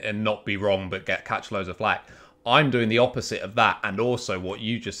said and not be wrong but catch loads of flack. I'm doing the opposite of that, and also what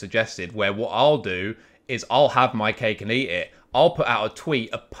you just suggested, where what I'll do is I'll have my cake and eat it. I'll put out a tweet,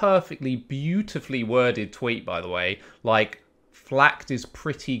 a perfectly beautifully worded tweet, by the way, like, Flacked is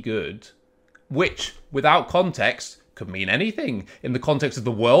pretty good, which, without context, could mean anything. In the context of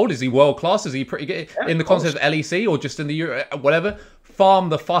the world, is he world class? Is he pretty good? In the context of LEC, or just in the Euro, whatever, farm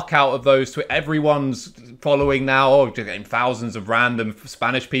the fuck out of those. Everyone's following now, or just getting thousands of random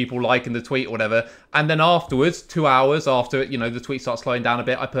Spanish people liking the tweet or whatever. And then afterwards, 2 hours after, the tweet starts slowing down a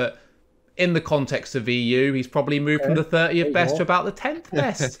bit, I put, in the context of EU, he's probably moved from the 30th best to about the 10th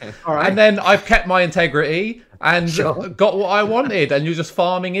best. Right. And then I've kept my integrity and got what I wanted. And you're just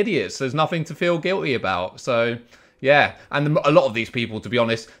farming idiots. There's nothing to feel guilty about. So, yeah. And a lot of these people, to be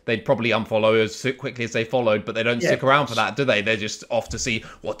honest, they'd probably unfollow as quickly as they followed, but they don't stick around for that, do they? They're just off to see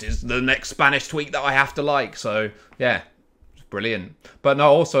what is the next Spanish tweet that I have to like. So, yeah, it's brilliant. But no,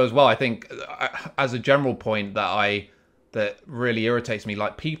 also as well, I think as a general point that really irritates me,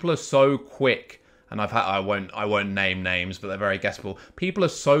 like, people are so quick, and I won't name names, but they're very guessable. People are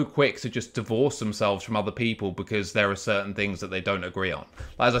so quick to just divorce themselves from other people because there are certain things that they don't agree on.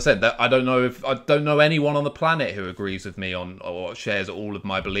 Like, as I said, that I don't know anyone on the planet who agrees with me on or shares all of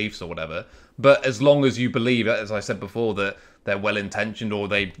my beliefs or whatever. But as long as you believe, as I said before, that they're well-intentioned or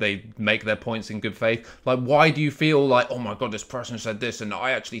they make their points in good faith. Like, why do you feel like, oh my God, this person said this and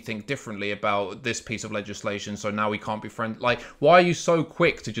I actually think differently about this piece of legislation, so now we can't be friends? Like, why are you so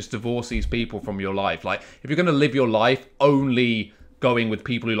quick to just divorce these people from your life? Like, if you're going to live your life only going with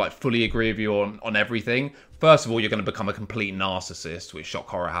people who, like, fully agree with you on everything, first of all, you're going to become a complete narcissist, which, shock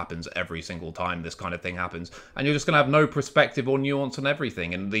horror, happens every single time this kind of thing happens. And you're just going to have no perspective or nuance on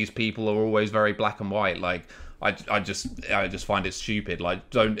everything. And these people are always very black and white. Like, I just find it stupid. Like,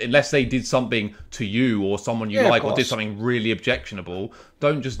 unless they did something to you or someone you like, or did something really objectionable,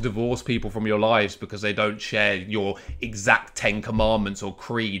 don't just divorce people from your lives because they don't share your exact 10 commandments or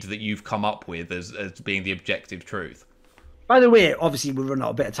creed that you've come up with as being the objective truth. By the way, obviously we're running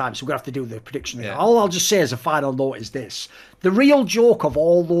out a bit of time, so we're going to have to do the prediction again. All I'll just say as a final note is this. The real joke of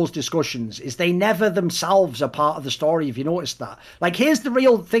all those discussions is they never themselves are part of the story, if you noticed that. Like, here's the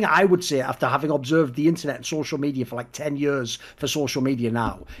real thing I would say after having observed the internet and social media for like 10 years for social media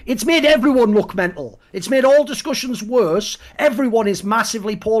now. It's made everyone look mental. It's made all discussions worse. Everyone is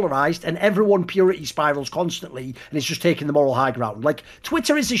massively polarised and everyone purity spirals constantly and it's just taking the moral high ground. Like,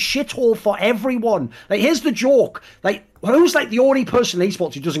 Twitter is a shithole for everyone. Like, here's the joke. Like, who's like the only person in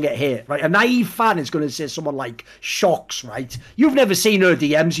esports who doesn't get hate, right? A naive fan is going to say someone like Shocks, right? You've never seen her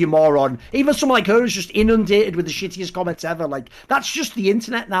DMs, you moron. Even someone like her is just inundated with the shittiest comments ever. Like, that's just the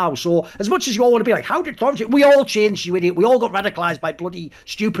internet now. So as much as you all want to be like, how did Thorin change? We all changed, you idiot. We all got radicalized by bloody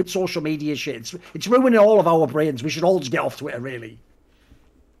stupid social media shit. It's ruining all of our brains. We should all just get off Twitter, really.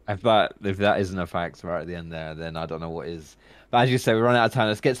 If that isn't a fact right at the end there, then I don't know what is. But as you say, we're running out of time.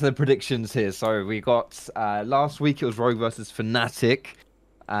 Let's get to the predictions here. So we got last week it was Rogue versus Fnatic,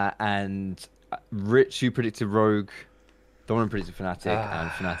 and Rich, you predicted Rogue. Thorin predicted Fnatic, and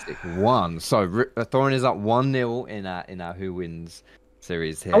Fnatic won. So Thorin is up 1-0 in our Who Wins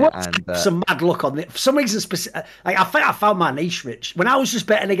series here. And some mad luck on it. For some reason, like, I think I found my niche, Rich. When I was just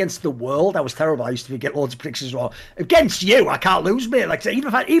betting against the world, I was terrible. I used to get loads of predictions wrong. Against you, I can't lose, mate. Like,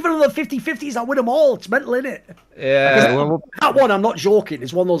 even on the 50-50s, I win them all. It's mental, innit? Yeah. That one, I'm not joking.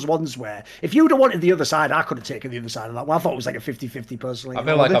 It's one of those ones where if you'd have wanted the other side, I could have taken the other side of that one. I thought it was like a 50-50 personally. I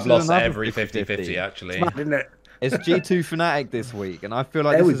feel like I've lost every 50-50, actually. It's mad, isn't it? It's G2 Fnatic this week, and I feel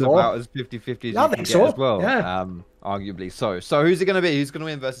like this is about as 50-50 as you can get as well. Yeah. Arguably. So who's it going to be? Who's going to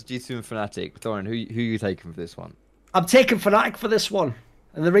win versus G2 and Fnatic? Thorin, who are you taking for this one? I'm taking Fnatic for this one.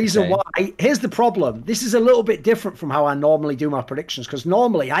 And the reason why, here's the problem. This is a little bit different from how I normally do my predictions, because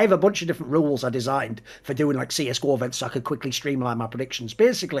normally I have a bunch of different rules I designed for doing like CSGO events so I could quickly streamline my predictions.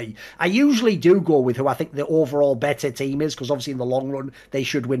 Basically, I usually do go with who I think the overall better team is, because obviously in the long run, they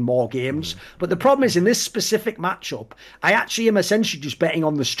should win more games. But the problem is in this specific matchup, I actually am essentially just betting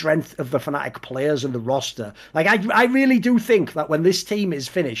on the strength of the Fnatic players and the roster. Like, I really do think that when this team is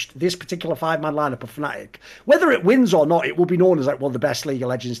finished, this particular 5-man lineup of Fnatic, whether it wins or not, it will be known as like one of the best League of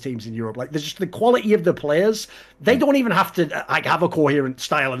Legends teams in Europe. Like, there's just the quality of the players. They don't even have to like have a coherent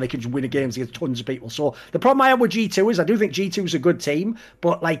style and they can just win games against tons of people. So the problem I have with G2 is I do think G2 is a good team,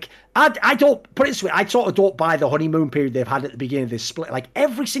 but like I don't put it this way, I sort of don't buy the honeymoon period they've had at the beginning of this split. Like,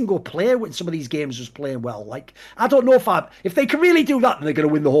 every single player in some of these games was playing well. Like, I don't know if they can really do that, then they're going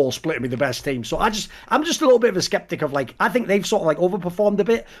to win the whole split and be the best team. So I'm just a little bit of a skeptic of, like, I think they've sort of like overperformed a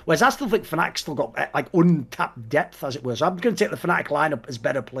bit, whereas I still think Fnatic still got like untapped depth, as it were. So I'm going to take the Fnatic lineup as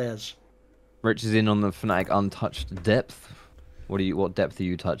better players. Rich is in on the Fnatic untouched depth. What depth are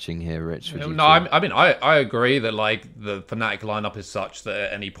you touching here, Rich? No, I mean, I agree that like the Fnatic lineup is such that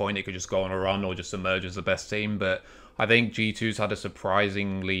at any point it could just go on a run or just emerge as the best team. But I think G2's had a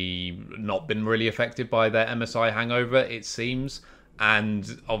surprisingly not been really affected by their MSI hangover, it seems.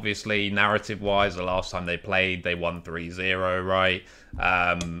 And obviously, narrative-wise, the last time they played, they won 3-0, right?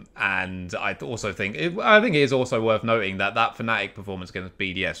 And I also think it is also worth noting that Fnatic performance against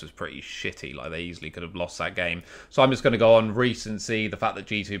BDS was pretty shitty. Like, they easily could have lost that game. So I'm just going to go on recency, the fact that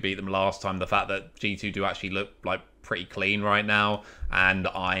G2 beat them last time, the fact that G2 do actually look like pretty clean right now, and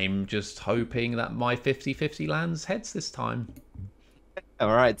I'm just hoping that my 50-50 lands heads this time.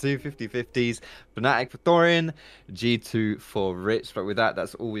 All right, 2 50-50s. Fnatic for Thorin, G2 for Rich. But with that,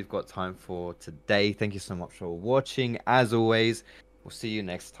 that's all we've got time for today. Thank you so much for watching. As always, we'll see you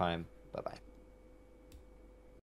next time. Bye-bye.